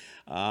speak,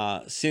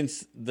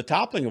 since the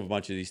toppling of a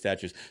bunch of these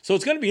statues. So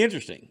it's going to be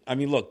interesting. I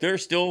mean, look,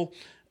 there's still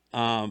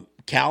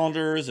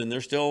calendars, and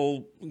there's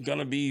still going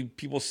to be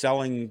people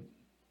selling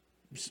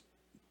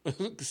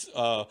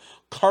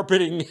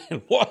carpeting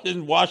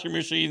and washing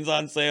machines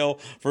on sale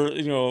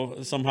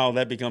for, somehow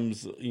that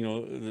becomes,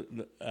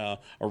 a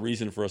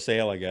reason for a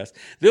sale, I guess.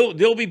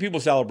 There'll be people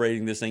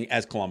celebrating this thing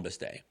as Columbus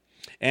Day.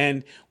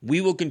 And we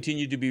will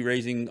continue to be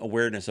raising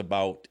awareness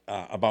about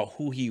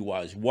who he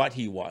was, what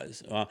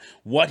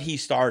he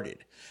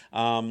started.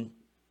 And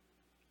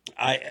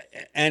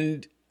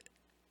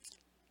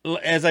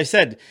as I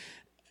said,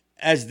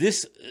 as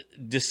this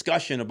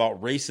discussion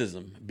about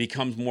racism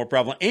becomes more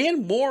prevalent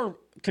and more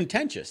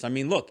contentious, I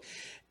mean, look,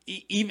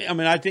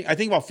 I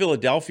think about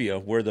Philadelphia,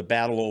 where the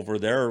battle over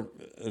their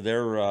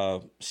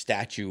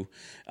statue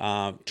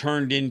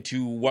turned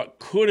into what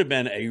could have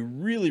been a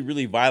really,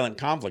 really violent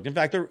conflict. In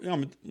fact,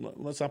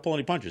 let's not pull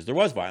any punches. There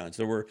was violence.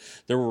 There were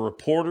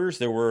reporters.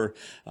 There were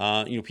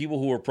people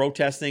who were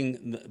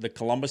protesting the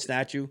Columbus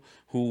statue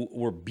who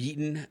were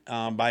beaten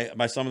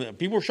by some of the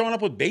people. Were showing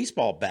up with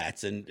baseball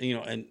bats and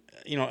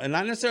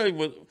not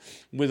necessarily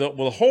with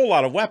a whole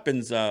lot of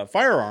weapons,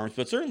 firearms,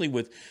 but certainly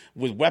with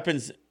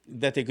weapons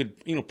that they could,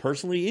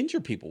 personally injure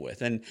people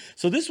with. And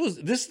so this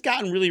has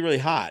gotten really, really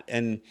hot.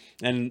 And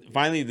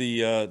finally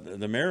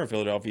the mayor of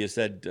Philadelphia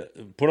said,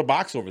 put a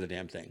box over the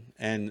damn thing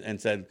and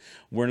said,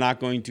 we're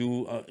not going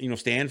to,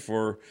 stand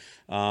for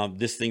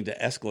this thing to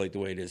escalate the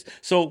way it is.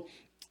 So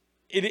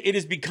it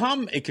has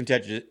become a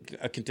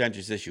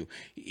contentious issue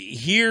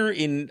here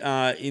in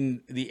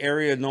the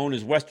area known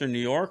as Western New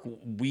York.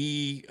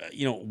 We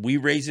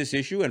raised this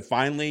issue, and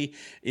finally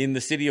in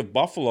the city of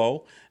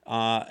Buffalo,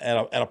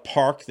 at a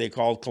park they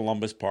called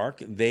Columbus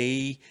Park,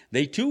 they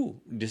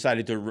too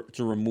decided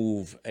to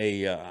remove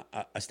a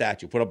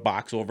statue, put a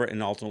box over it,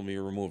 and ultimately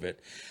remove it.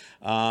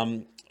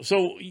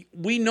 So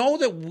we know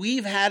that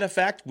we've had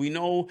effect. We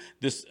know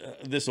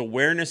this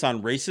awareness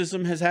on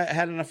racism has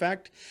had an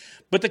effect,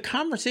 but the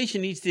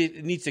conversation needs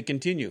to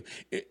continue.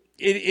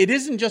 It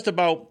isn't just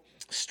about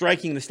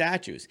striking the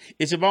statues.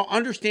 It's about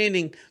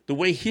understanding the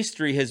way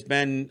history has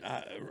been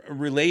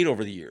relayed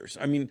over the years.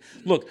 I mean,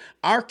 look,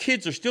 our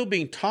kids are still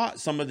being taught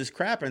some of this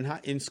crap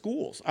in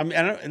schools. I mean,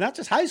 and not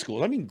just high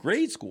schools. I mean,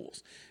 grade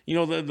schools.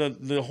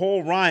 The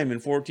whole rhyme in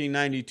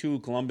 1492,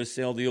 Columbus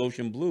sailed the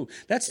ocean blue.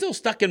 That's still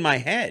stuck in my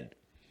head.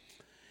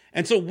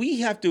 And so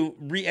we have to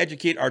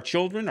re-educate our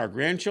children, our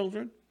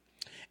grandchildren,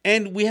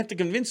 and we have to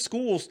convince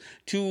schools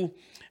to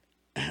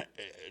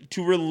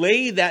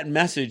relay that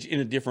message in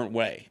a different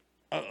way.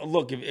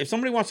 Look, if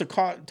somebody wants to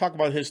talk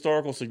about the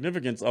historical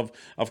significance of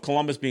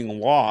Columbus being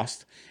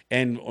lost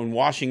and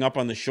washing up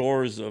on the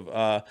shores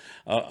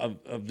of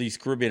these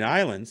Caribbean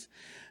islands,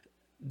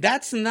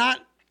 that's not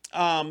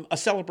a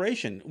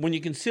celebration when you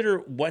consider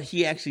what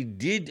he actually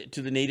did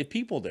to the native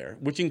people there,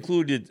 which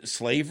included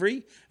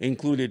slavery,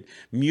 included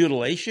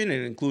mutilation,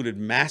 it included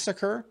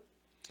massacre.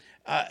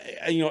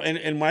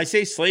 And when I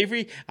say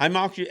slavery, I'm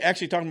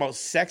actually talking about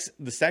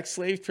the sex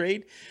slave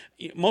trade.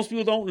 Most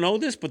people don't know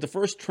this, but the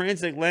first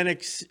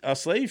transatlantic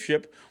slave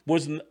ship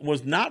was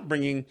not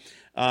bringing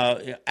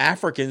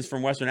Africans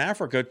from Western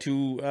Africa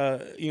to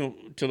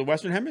the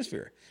Western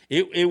Hemisphere.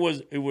 It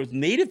was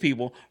native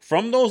people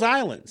from those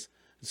islands.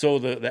 So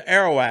the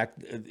Arawak,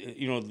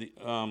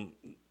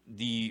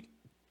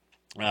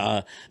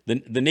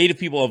 the native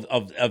people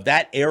of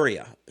that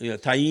area,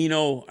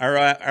 Taino,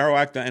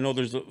 Arawak. I know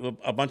there's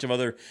a bunch of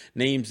other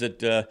names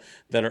that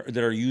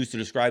are used to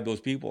describe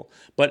those people,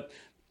 but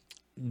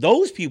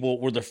those people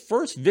were the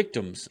first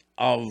victims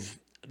of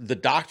the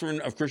doctrine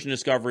of Christian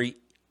discovery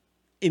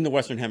in the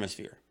Western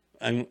Hemisphere.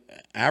 And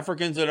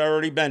Africans had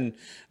already been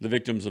the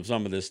victims of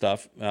some of this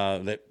stuff.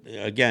 That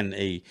again,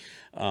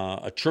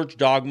 a church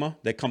dogma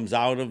that comes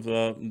out of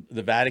the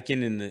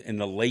Vatican in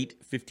the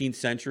late 15th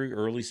century,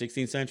 early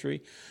 16th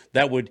century,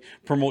 that would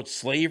promote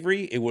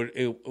slavery. It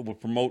would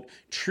promote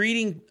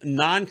treating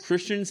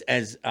non-Christians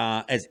as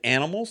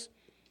animals,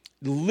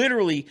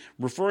 literally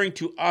referring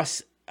to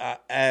us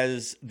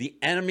as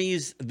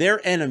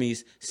their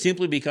enemies,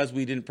 simply because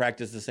we didn't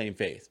practice the same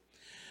faith.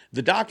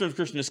 The doctrine of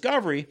Christian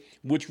discovery,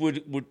 which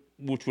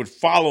would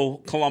follow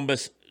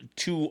Columbus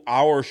to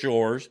our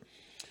shores,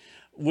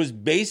 was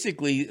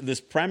basically this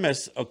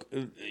premise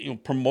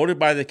promoted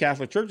by the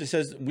Catholic Church that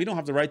says we don't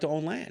have the right to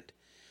own land.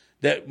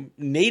 That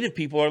native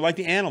people are like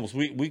the animals.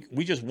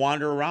 We just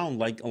wander around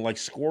like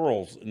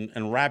squirrels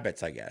and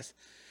rabbits, I guess.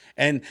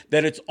 And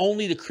that it's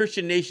only the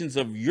Christian nations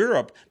of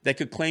Europe that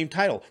could claim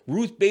title.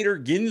 Ruth Bader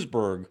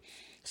Ginsburg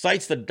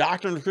cites the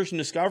doctrine of Christian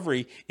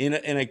discovery in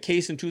a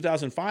case in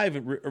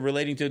 2005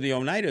 relating to the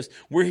Oneidas,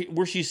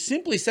 where she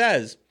simply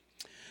says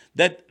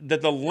that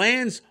the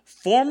lands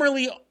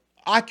formerly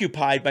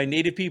occupied by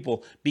native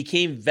people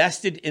became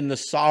vested in the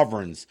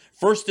sovereigns,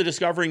 first the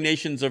discovering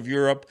nations of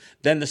Europe,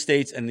 then the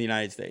states and the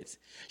United States.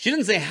 She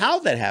doesn't say how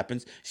that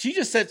happens. She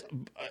just says,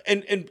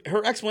 and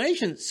her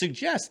explanation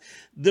suggests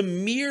the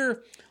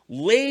mere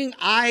laying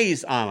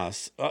eyes on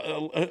us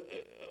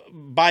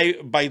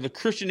by the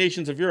Christian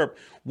nations of Europe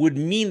would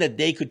mean that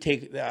they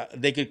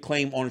could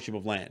claim ownership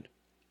of land.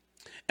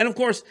 And of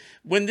course,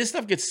 when this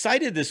stuff gets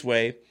cited this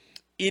way,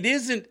 it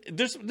isn't.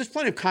 There's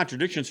plenty of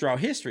contradictions throughout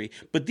history,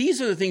 but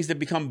these are the things that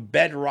become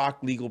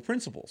bedrock legal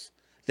principles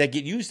that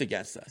get used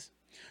against us.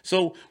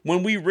 So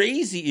when we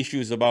raise the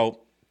issues about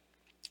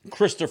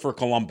Christopher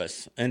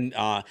Columbus and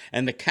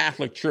the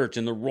Catholic Church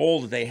and the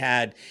role that they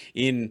had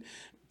in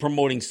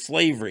promoting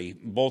slavery,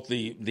 both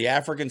the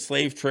African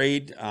slave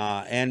trade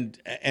and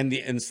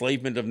the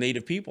enslavement of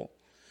native people,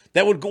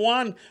 that would go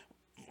on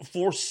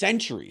for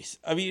centuries.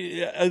 I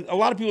mean, a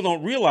lot of people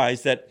don't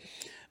realize that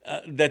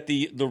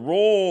the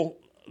role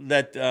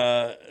that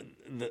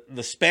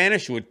the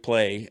Spanish would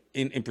play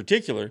in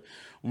particular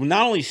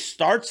not only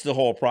starts the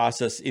whole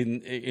process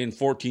in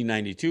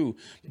 1492,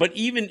 but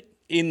even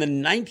in the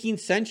 19th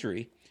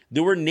century,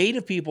 there were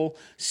native people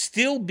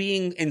still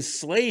being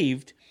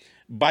enslaved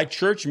by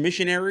church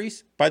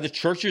missionaries, by the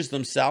churches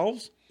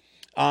themselves,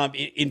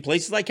 in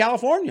places like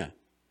California.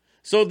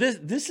 So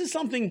this is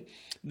something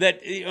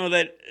that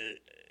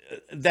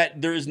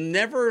that there is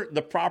never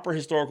the proper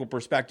historical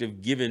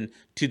perspective given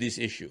to this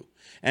issue.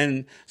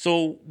 And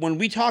so when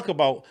we talk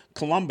about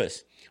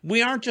Columbus,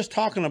 we aren't just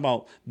talking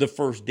about the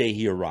first day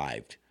he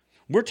arrived.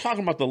 We're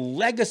talking about the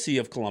legacy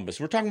of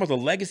Columbus. We're talking about the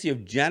legacy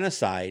of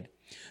genocide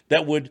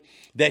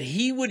that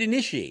he would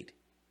initiate.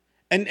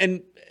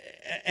 And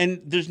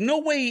there's no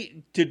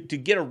way to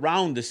get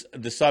around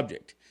the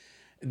subject.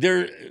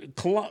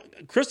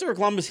 Christopher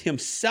Columbus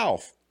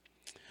himself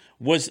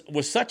was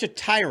such a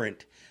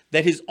tyrant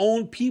that his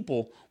own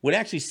people would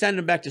actually send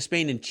him back to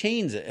Spain in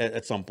chains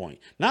at some point.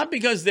 Not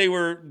because they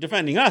were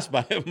defending us,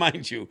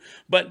 mind you,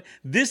 but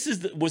this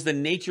was the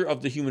nature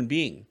of the human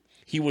being.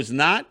 He was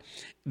not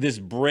this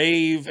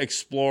brave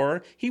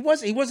explorer. He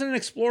wasn't an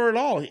explorer at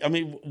all. I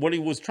mean, what he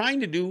was trying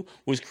to do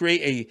was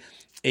create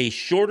a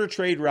shorter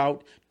trade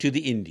route to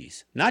the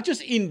Indies, not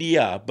just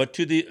India, but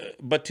to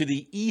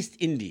the East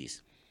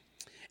Indies.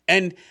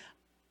 And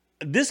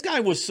this guy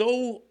was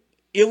so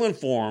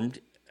ill-informed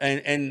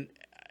and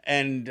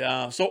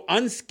so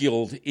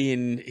unskilled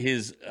in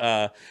his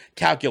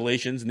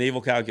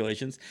naval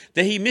calculations,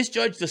 that he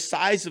misjudged the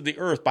size of the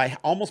earth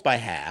almost by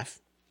half.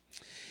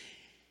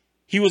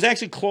 He was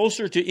actually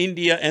closer to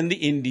India and the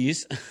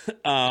Indies,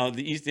 the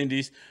East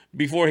Indies,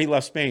 before he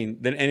left Spain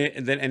than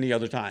any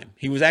other time.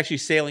 He was actually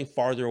sailing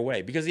farther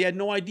away because he had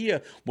no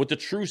idea what the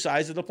true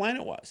size of the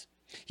planet was.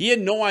 He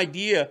had no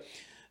idea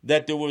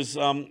that there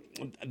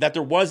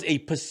was a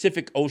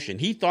Pacific Ocean.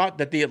 He thought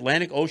that the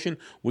Atlantic Ocean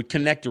would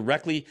connect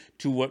directly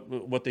to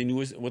what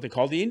they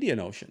called the Indian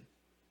Ocean.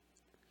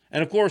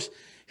 And of course,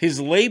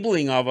 his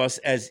labeling of us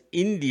as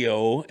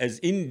Indians,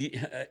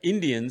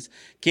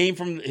 came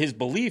from his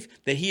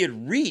belief that he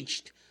had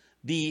reached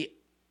the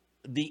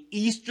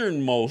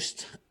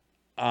easternmost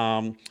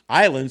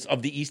islands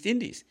of the East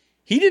Indies.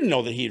 He didn't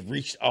know that he had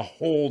reached a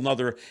whole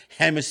nother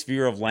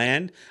hemisphere of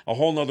land, a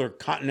whole nother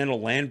continental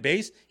land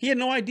base. He had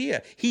no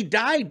idea. He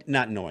died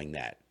not knowing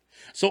that.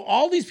 So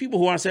all these people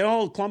who want to say,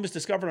 oh, Columbus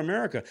discovered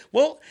America.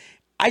 Well,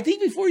 I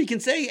think before you can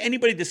say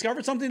anybody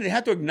discovered something, they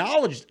have to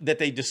acknowledge that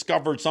they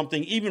discovered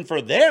something even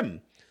for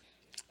them.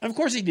 And of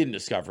course he didn't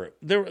discover it.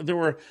 There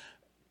were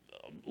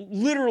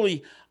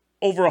literally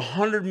over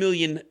 100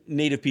 million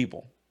native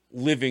people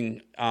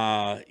living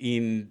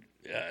in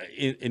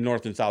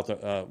North and South,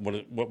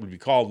 what would be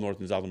called North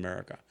and South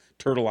America,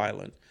 Turtle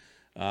Island.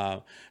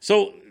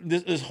 So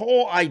this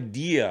whole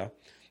idea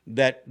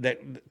that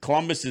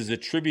Columbus is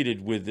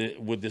attributed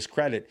with this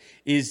credit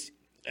is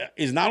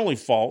not only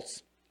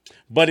false,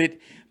 but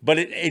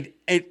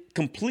it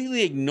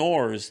completely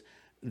ignores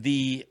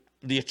the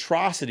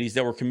atrocities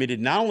that were committed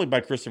not only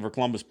by Christopher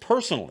Columbus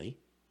personally,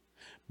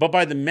 but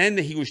by the men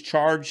that he was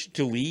charged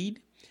to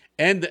lead,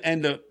 and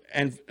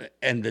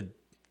the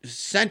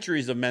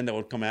centuries of men that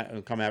would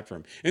come after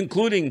him,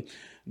 including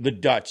the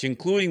Dutch,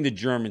 including the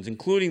Germans,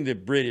 including the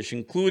British,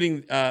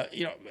 including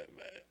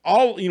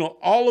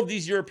all of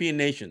these European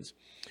nations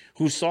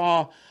who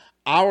saw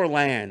our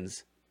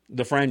lands,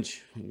 the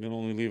French, we can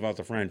only leave out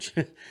the French,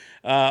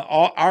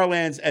 our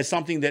lands as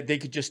something that they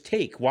could just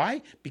take.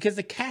 Why? Because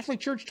the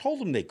Catholic Church told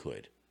them they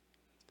could.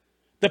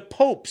 The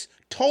popes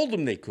told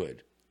them they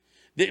could.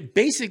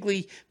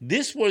 Basically,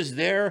 this was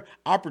their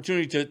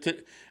opportunity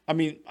to. I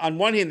mean, on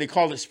one hand, they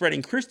called it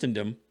spreading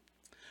Christendom,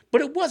 but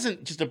it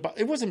wasn't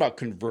about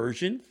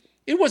conversion.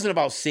 It wasn't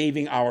about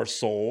saving our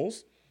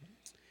souls.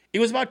 It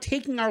was about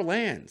taking our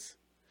lands,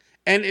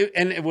 and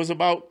it was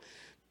about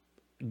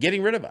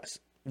getting rid of us.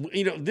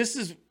 This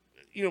is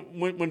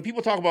when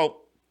people talk about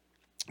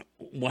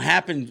what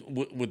happened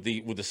with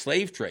the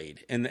slave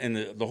trade and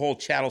the whole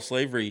chattel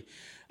slavery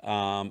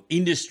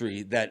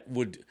industry that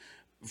would,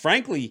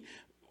 frankly,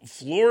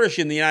 flourish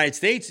in the United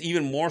States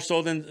even more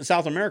so than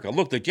South America.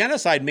 Look, the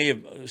genocide may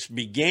have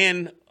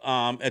began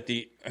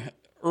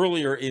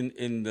earlier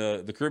in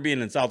the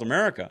Caribbean and South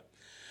America,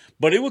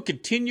 but it would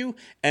continue,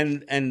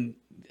 and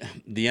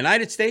the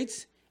United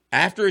States,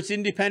 after its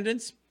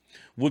independence,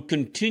 would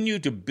continue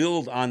to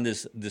build on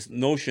this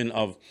notion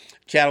of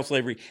chattel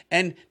slavery.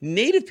 And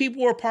Native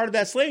people were a part of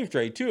that slave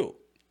trade too.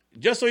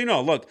 Just so you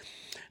know, look,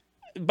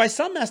 by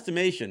some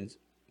estimations,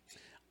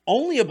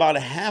 only about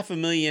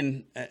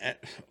 500,000,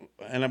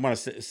 and I want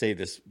to say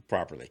this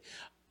properly,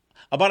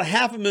 about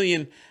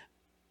 500,000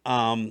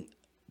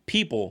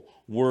 people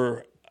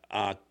were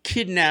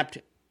kidnapped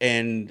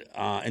and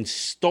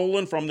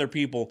stolen from their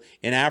people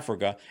in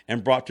Africa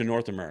and brought to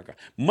North America.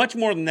 Much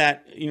more than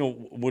that,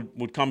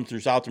 would come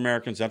through South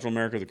America and Central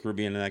America, the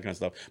Caribbean, and that kind of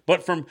stuff.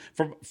 But from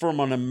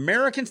an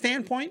American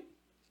standpoint,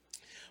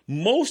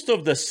 most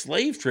of the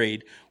slave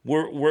trade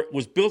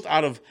was built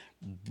out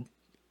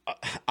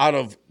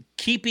of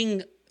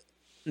keeping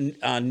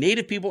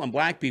Native people and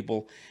Black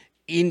people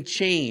in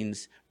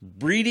chains,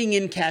 breeding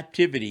in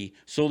captivity,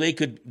 so they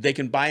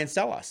can buy and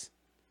sell us.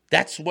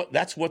 That's what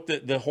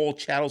the whole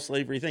chattel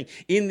slavery thing.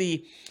 In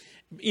the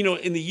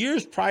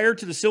years prior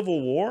to the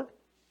Civil War,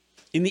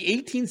 in the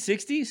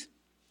 1860s,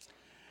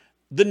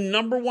 the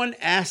number one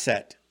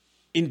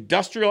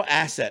industrial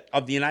asset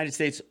of the United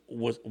States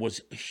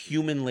was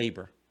human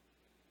labor.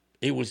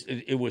 It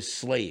was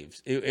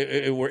slaves.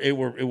 It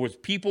was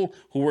people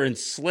who were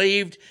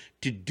enslaved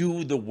to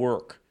do the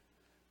work.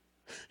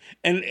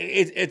 And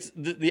it's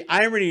the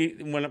irony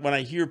when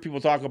I hear people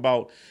talk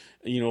about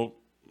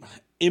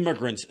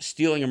immigrants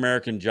stealing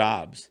American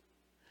jobs.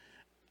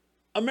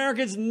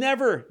 Americans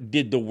never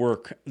did the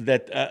work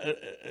that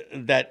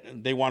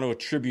they want to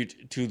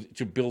attribute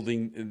to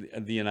building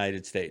the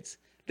United States.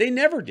 They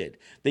never did.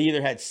 They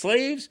either had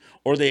slaves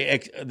or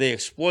they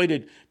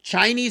exploited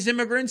Chinese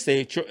immigrants.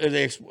 They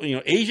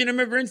Asian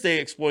immigrants. They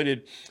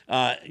exploited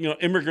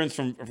immigrants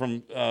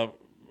from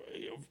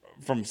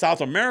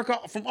South America,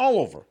 from all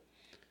over.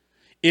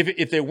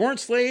 If they weren't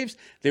slaves,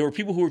 they were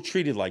people who were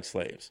treated like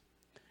slaves.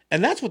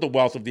 And that's what the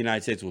wealth of the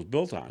United States was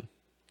built on.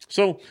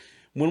 So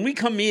when we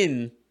come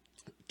in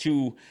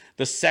to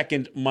the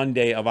second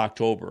Monday of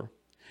October,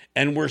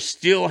 and we're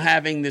still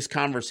having this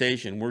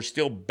conversation, we're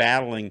still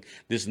battling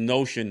this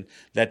notion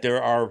that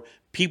there are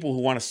people who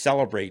want to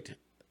celebrate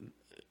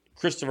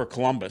Christopher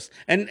Columbus.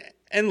 And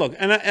look,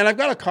 and I've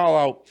got to call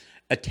out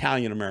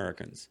Italian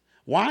Americans.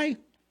 Why?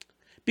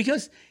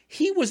 Because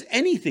he was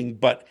anything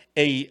but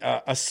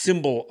a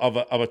symbol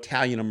of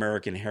Italian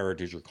American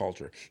heritage or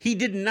culture. He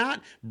did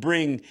not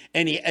bring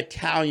any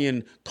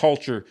Italian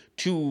culture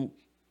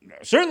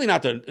certainly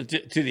not to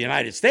the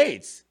United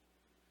States,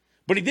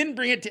 but he didn't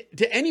bring it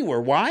to anywhere.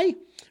 Why?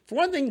 For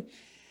one thing,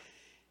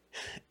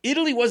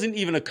 Italy wasn't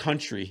even a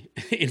country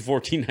in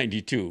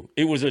 1492.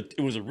 It was a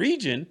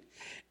region,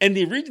 and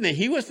the region that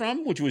he was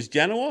from, which was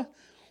Genoa,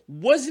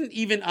 wasn't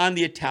even on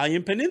the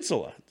Italian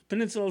peninsula. The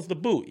peninsula is the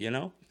boot,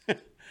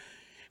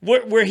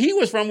 Where he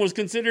was from was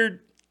considered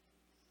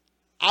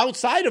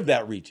outside of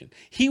that region.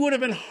 He would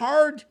have been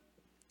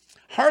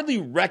hardly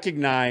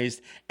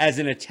recognized as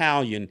an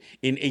Italian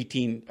in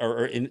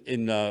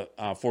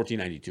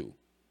 1492.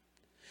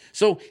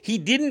 So he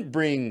didn't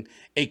bring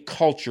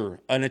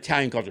an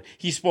Italian culture.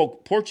 He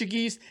spoke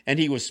Portuguese, and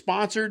he was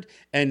sponsored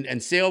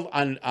and sailed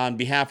on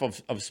behalf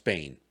of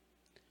Spain.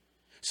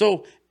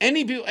 So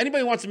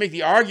anybody wants to make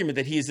the argument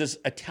that he's this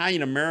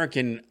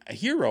Italian-American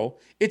hero,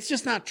 it's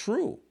just not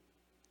true.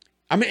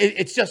 I mean,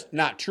 it's just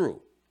not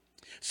true.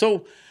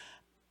 So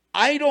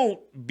I don't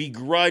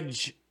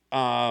begrudge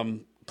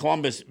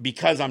Columbus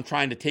because I'm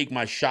trying to take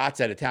my shots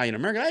at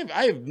Italian-American.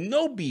 I have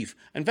no beef.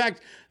 In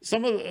fact,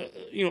 some of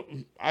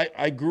the,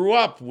 I grew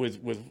up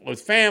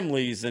with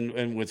families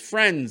and with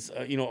friends,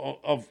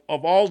 of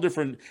all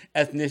different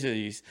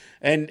ethnicities,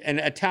 and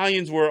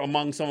Italians were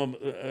among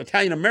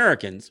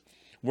Italian-Americans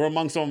were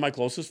among some of my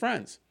closest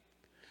friends.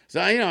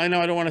 So I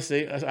know I don't want to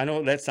say, I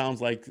know that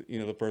sounds like,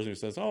 the person who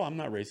says, "Oh, I'm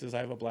not racist, I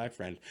have a black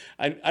friend."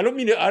 I don't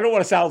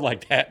want to sound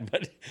like that,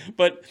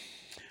 but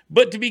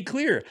to be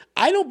clear,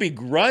 I don't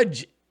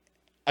begrudge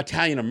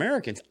Italian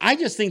Americans. I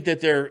just think that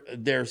their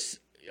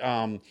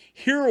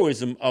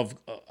heroism of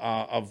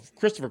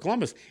Christopher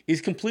Columbus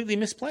is completely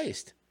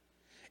misplaced.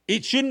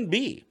 It shouldn't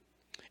be.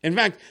 In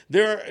fact,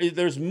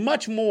 there's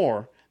much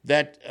more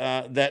that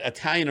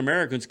Italian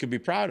Americans could be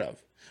proud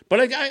of.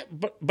 But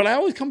I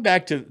always come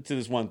back to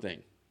this one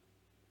thing.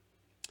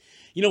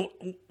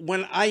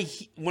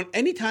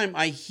 Anytime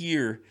I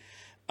hear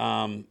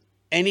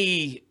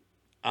any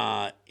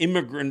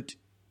immigrant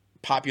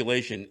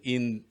population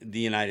in the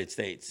United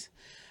States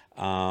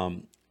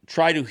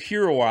try to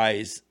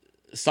heroize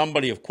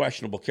somebody of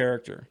questionable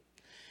character,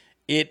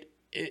 it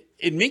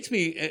makes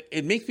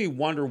me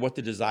wonder what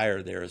the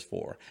desire there is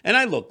for. And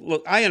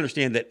I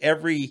understand that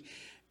every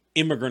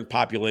immigrant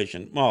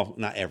population, well,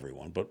 not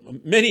everyone,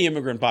 but many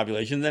immigrant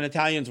populations, and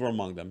Italians were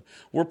among them,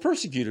 were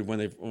persecuted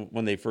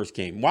when they first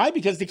came. Why?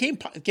 Because they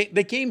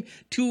came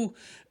to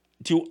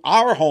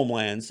our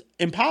homelands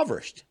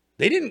impoverished.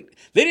 They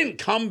didn't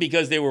come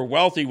because they were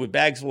wealthy with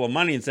bags full of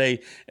money and say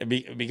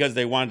because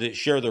they wanted to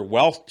share their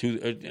wealth to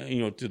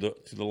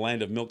the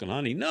land of milk and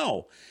honey.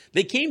 No,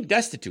 they came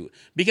destitute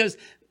because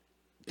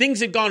things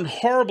had gone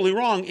horribly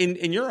wrong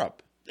in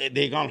Europe.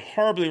 They had gone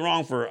horribly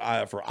wrong for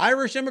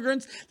Irish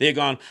immigrants. They had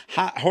gone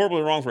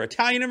horribly wrong for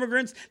Italian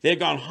immigrants. They had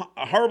gone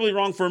horribly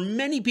wrong for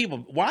many people.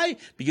 Why?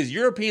 Because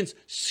Europeans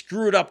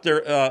screwed up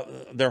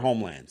their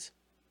homelands.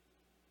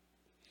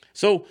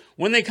 So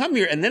when they come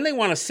here and then they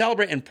want to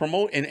celebrate and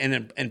promote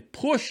and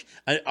push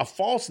a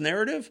false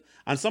narrative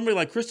on somebody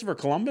like Christopher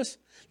Columbus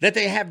that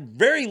they have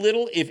very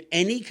little, if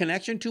any,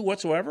 connection to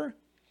whatsoever,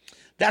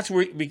 that's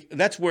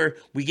where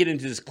we get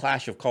into this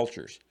clash of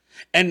cultures.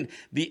 And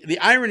the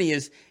irony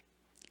is,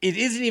 it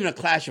isn't even a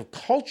clash of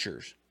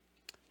cultures.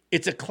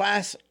 It's a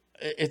clash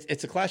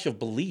of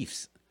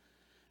beliefs,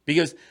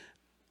 because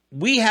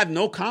we have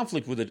no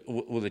conflict with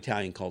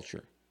Italian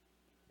culture,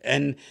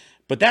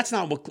 but that's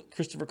not what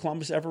Christopher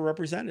Columbus ever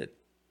represented.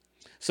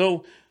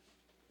 So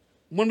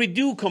when we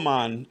do come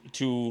on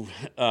to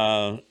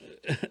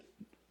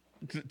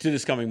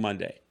this coming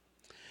Monday,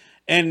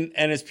 and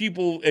as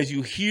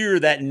you hear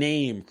that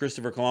name,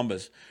 Christopher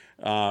Columbus,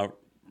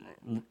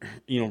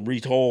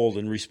 retold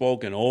and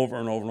respoken over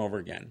and over and over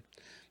again.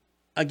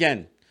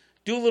 Again,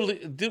 do a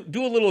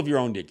little of your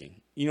own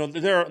digging.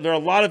 There are a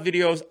lot of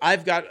videos.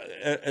 I've got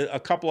a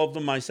couple of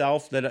them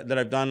myself that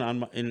I've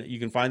done and you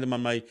can find them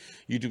on my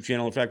YouTube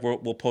channel. In fact,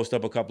 we'll post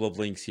up a couple of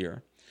links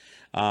here.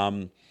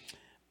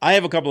 I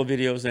have a couple of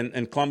videos,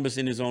 and Columbus,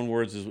 in his own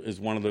words, is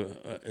one of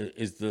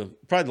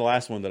probably the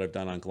last one that I've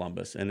done on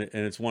Columbus, and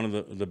it's one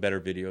of the better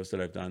videos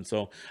that I've done.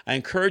 So I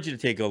encourage you to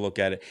take a look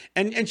at it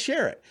and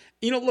share it.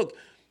 Look.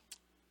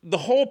 The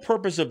whole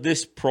purpose of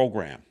this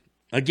program,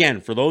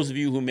 again, for those of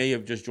you who may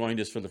have just joined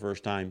us for the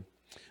first time,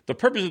 the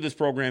purpose of this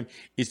program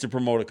is to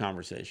promote a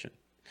conversation.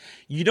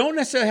 You don't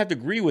necessarily have to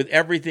agree with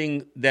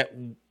everything that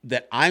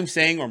I'm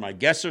saying or my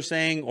guests are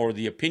saying or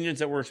the opinions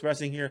that we're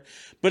expressing here,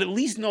 but at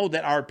least know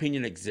that our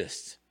opinion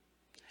exists.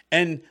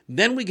 And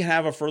then we can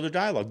have a further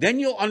dialogue. Then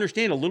you'll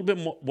understand a little bit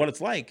more what it's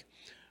like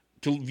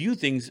to view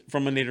things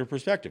from a Native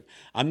perspective.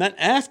 I'm not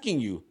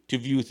asking you to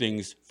view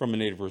things from a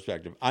Native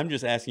perspective. I'm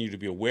just asking you to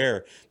be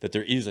aware that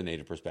there is a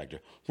Native perspective.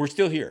 We're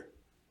still here.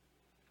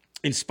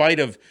 In spite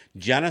of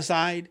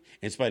genocide,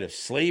 in spite of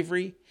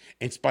slavery,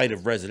 in spite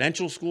of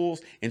residential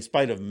schools, in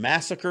spite of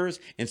massacres,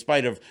 in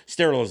spite of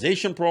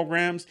sterilization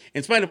programs,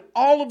 in spite of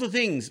all of the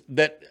things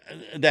that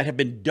have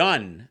been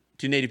done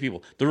to Native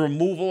people, the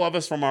removal of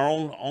us from our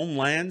own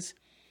lands,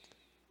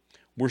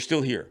 we're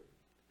still here.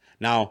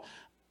 Now,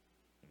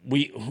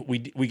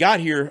 we got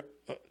here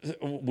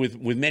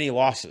with many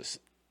losses,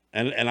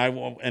 and I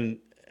want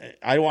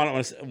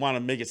to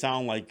make it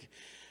sound like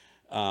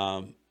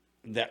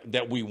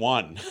that we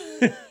won.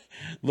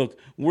 Look,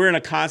 we're in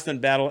a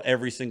constant battle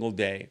every single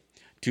day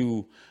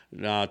to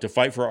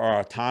fight for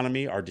our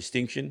autonomy, our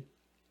distinction.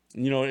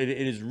 It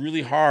is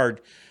really hard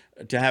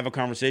to have a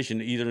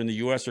conversation either in the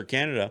U.S. or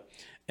Canada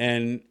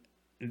and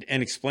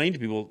explain to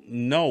people,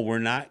 no, we're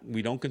not.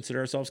 We don't consider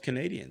ourselves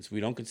Canadians. We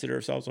don't consider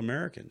ourselves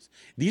Americans.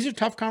 These are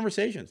tough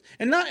conversations.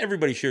 And not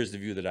everybody shares the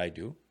view that I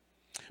do.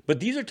 But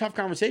these are tough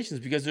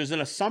conversations because there's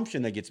an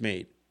assumption that gets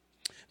made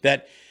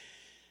that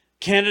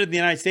Canada and the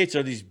United States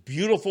are these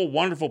beautiful,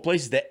 wonderful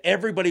places that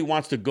everybody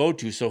wants to go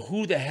to. So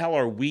who the hell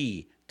are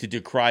we to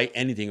decry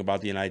anything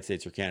about the United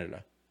States or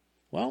Canada?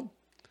 Well,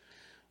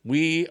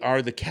 We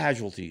are the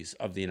casualties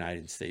of the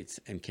United States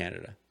and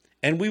Canada.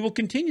 And we will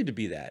continue to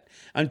be that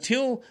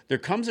until there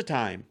comes a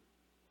time.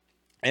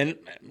 And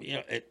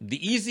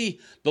the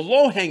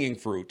low-hanging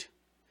fruit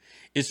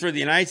is for the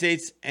United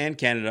States and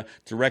Canada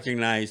to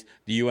recognize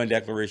the UN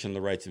Declaration on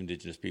the Rights of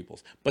Indigenous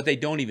Peoples. But they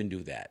don't even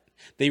do that.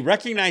 They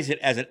recognize it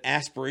as an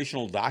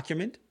aspirational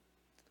document.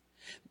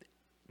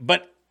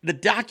 But the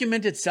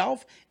document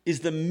itself is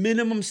the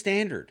minimum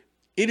standard.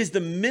 It is the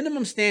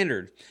minimum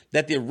standard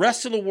that the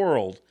rest of the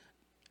world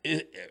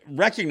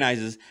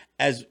recognizes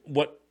as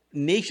what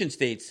nation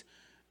states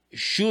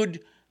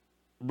should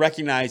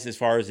recognize as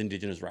far as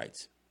indigenous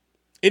rights.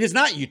 It is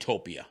not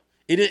utopia.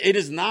 It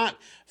is not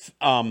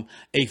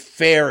a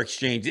fair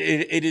exchange.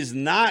 It is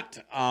not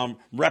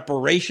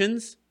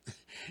reparations.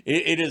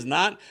 It is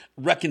not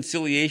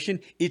reconciliation.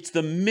 It's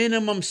the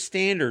minimum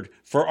standard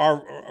for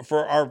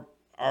our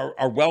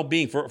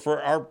well-being,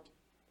 for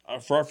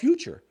our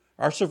future,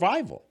 our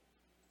survival.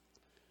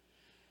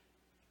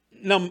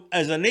 Now,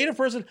 as a Native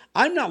person,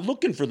 I'm not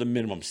looking for the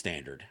minimum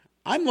standard.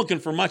 I'm looking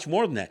for much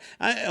more than that.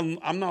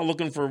 I'm not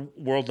looking for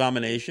world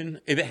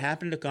domination. If it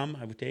happened to come,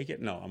 I would take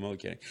it. No, I'm only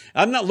kidding.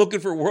 I'm not looking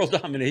for world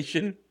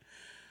domination.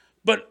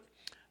 But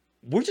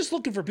we're just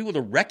looking for people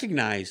to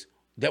recognize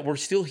that we're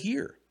still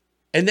here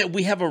and that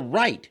we have a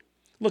right.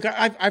 Look,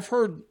 I've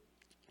heard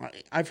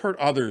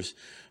others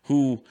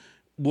who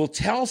will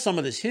tell some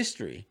of this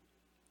history.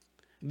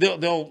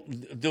 They'll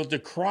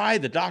decry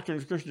the doctrine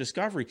of Christian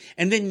discovery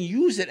and then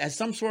use it as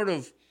some sort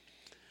of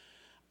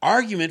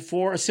argument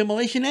for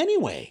assimilation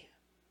anyway.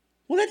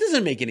 Well, that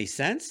doesn't make any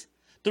sense.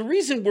 The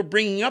reason we're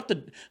bringing up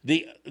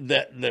the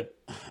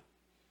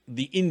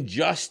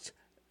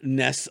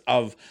unjustness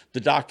of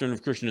the doctrine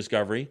of Christian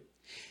discovery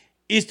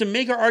is to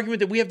make our argument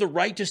that we have the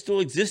right to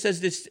still exist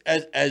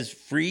as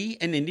free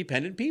and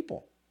independent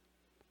people.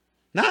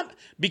 Not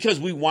because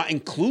we want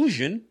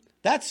inclusion.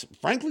 That's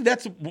kind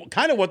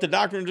of what the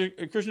doctrine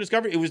of Christian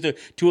discovery, it was to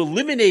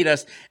eliminate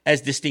us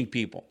as distinct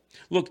people.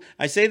 Look,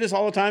 I say this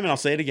all the time and I'll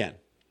say it again.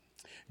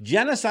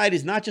 Genocide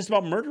is not just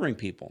about murdering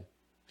people.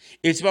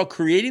 It's about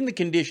creating the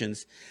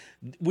conditions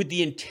with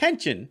the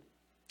intention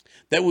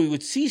that we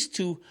would cease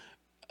to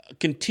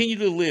continue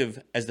to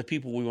live as the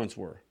people we once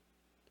were.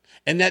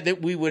 And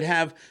that we would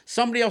have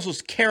somebody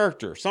else's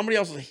character, somebody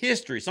else's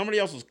history, somebody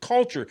else's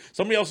culture,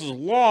 somebody else's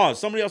laws,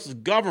 somebody else's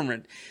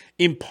government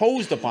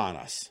imposed upon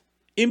us.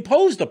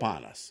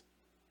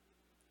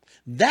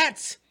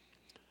 That's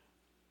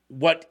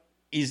what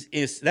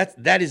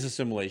that is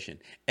assimilation.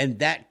 And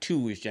that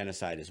too is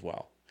genocide as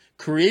well.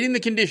 Creating the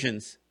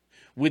conditions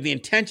with the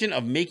intention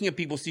of making a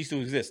people cease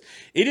to exist.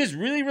 It is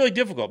really, really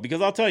difficult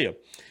because I'll tell you,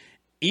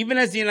 even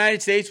as the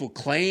United States will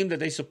claim that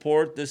they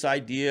support this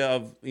idea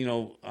of,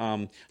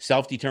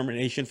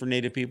 self-determination for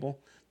Native people,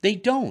 they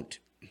don't.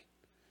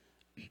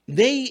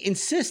 They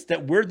insist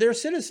that we're their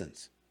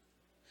citizens.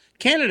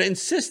 Canada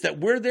insists that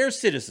we're their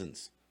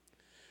citizens.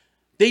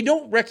 They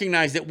don't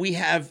recognize that we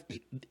have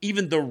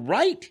even the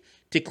right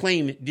to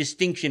claim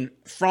distinction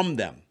from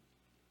them.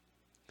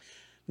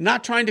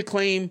 Not trying to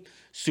claim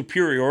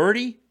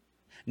superiority,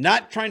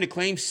 not trying to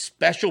claim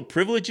special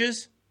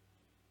privileges,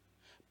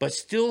 but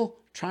still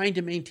trying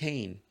to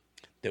maintain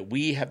that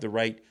we have the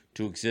right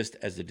to exist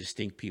as a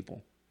distinct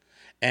people.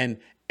 And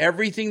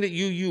everything that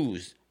you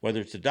use, whether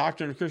it's the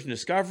doctrine of Christian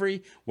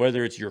discovery,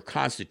 whether it's your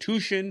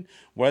constitution,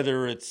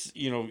 whether it's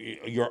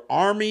your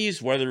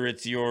armies, whether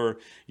it's your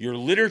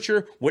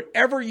literature,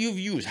 whatever you've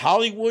used,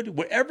 Hollywood,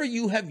 whatever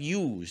you have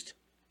used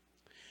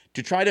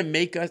to try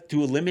to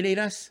to eliminate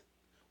us,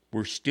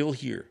 we're still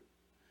here.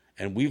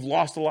 And we've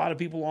lost a lot of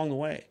people along the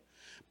way,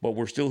 but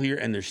we're still here.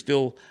 And there's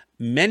still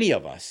many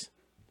of us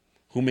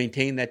who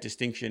maintain that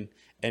distinction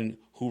and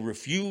who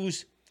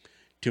refuse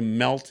to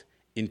melt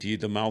into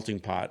the melting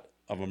pot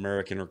of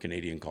American or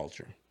Canadian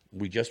culture.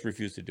 We just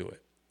refuse to do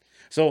it.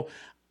 So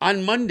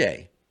on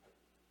Monday,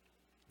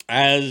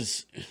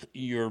 as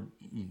you're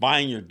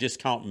buying your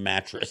discount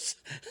mattress,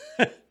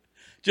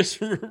 just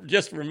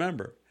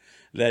remember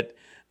that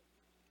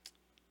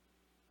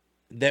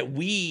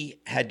we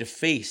had to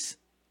face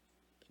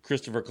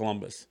Christopher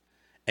Columbus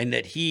and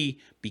that he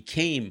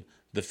became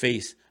the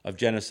face of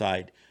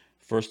genocide,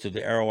 first to the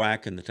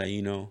Arawak and the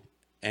Taino,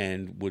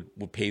 and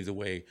would pave the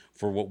way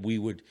for what we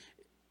would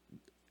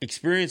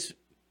experience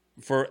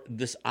for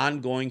this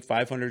ongoing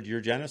 500-year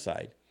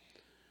genocide,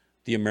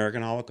 the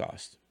American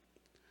Holocaust.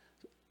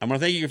 I want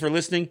to thank you for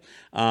listening.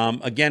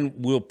 Again,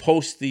 we'll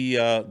post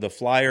the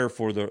flyer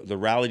for the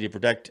rally to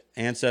protect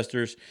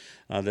ancestors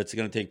that's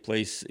going to take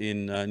place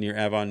in near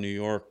Avon, New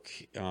York,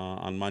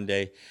 on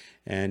Monday,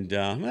 and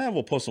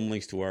we'll post some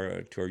links to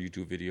our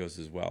YouTube videos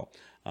as well.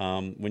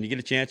 When you get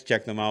a chance,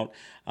 check them out.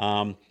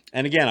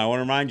 And again, I want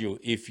to remind you,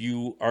 if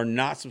you are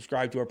not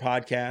subscribed to our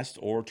podcast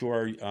or to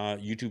our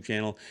YouTube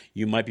channel,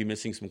 you might be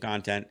missing some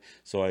content.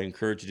 So I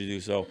encourage you to do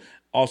so.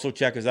 Also,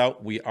 check us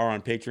out. We are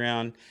on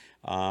Patreon.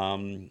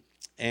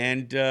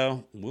 And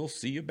we'll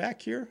see you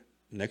back here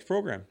next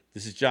program.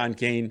 This is John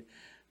Kane.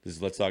 This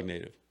is Let's Talk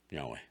Native.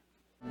 Yahweh.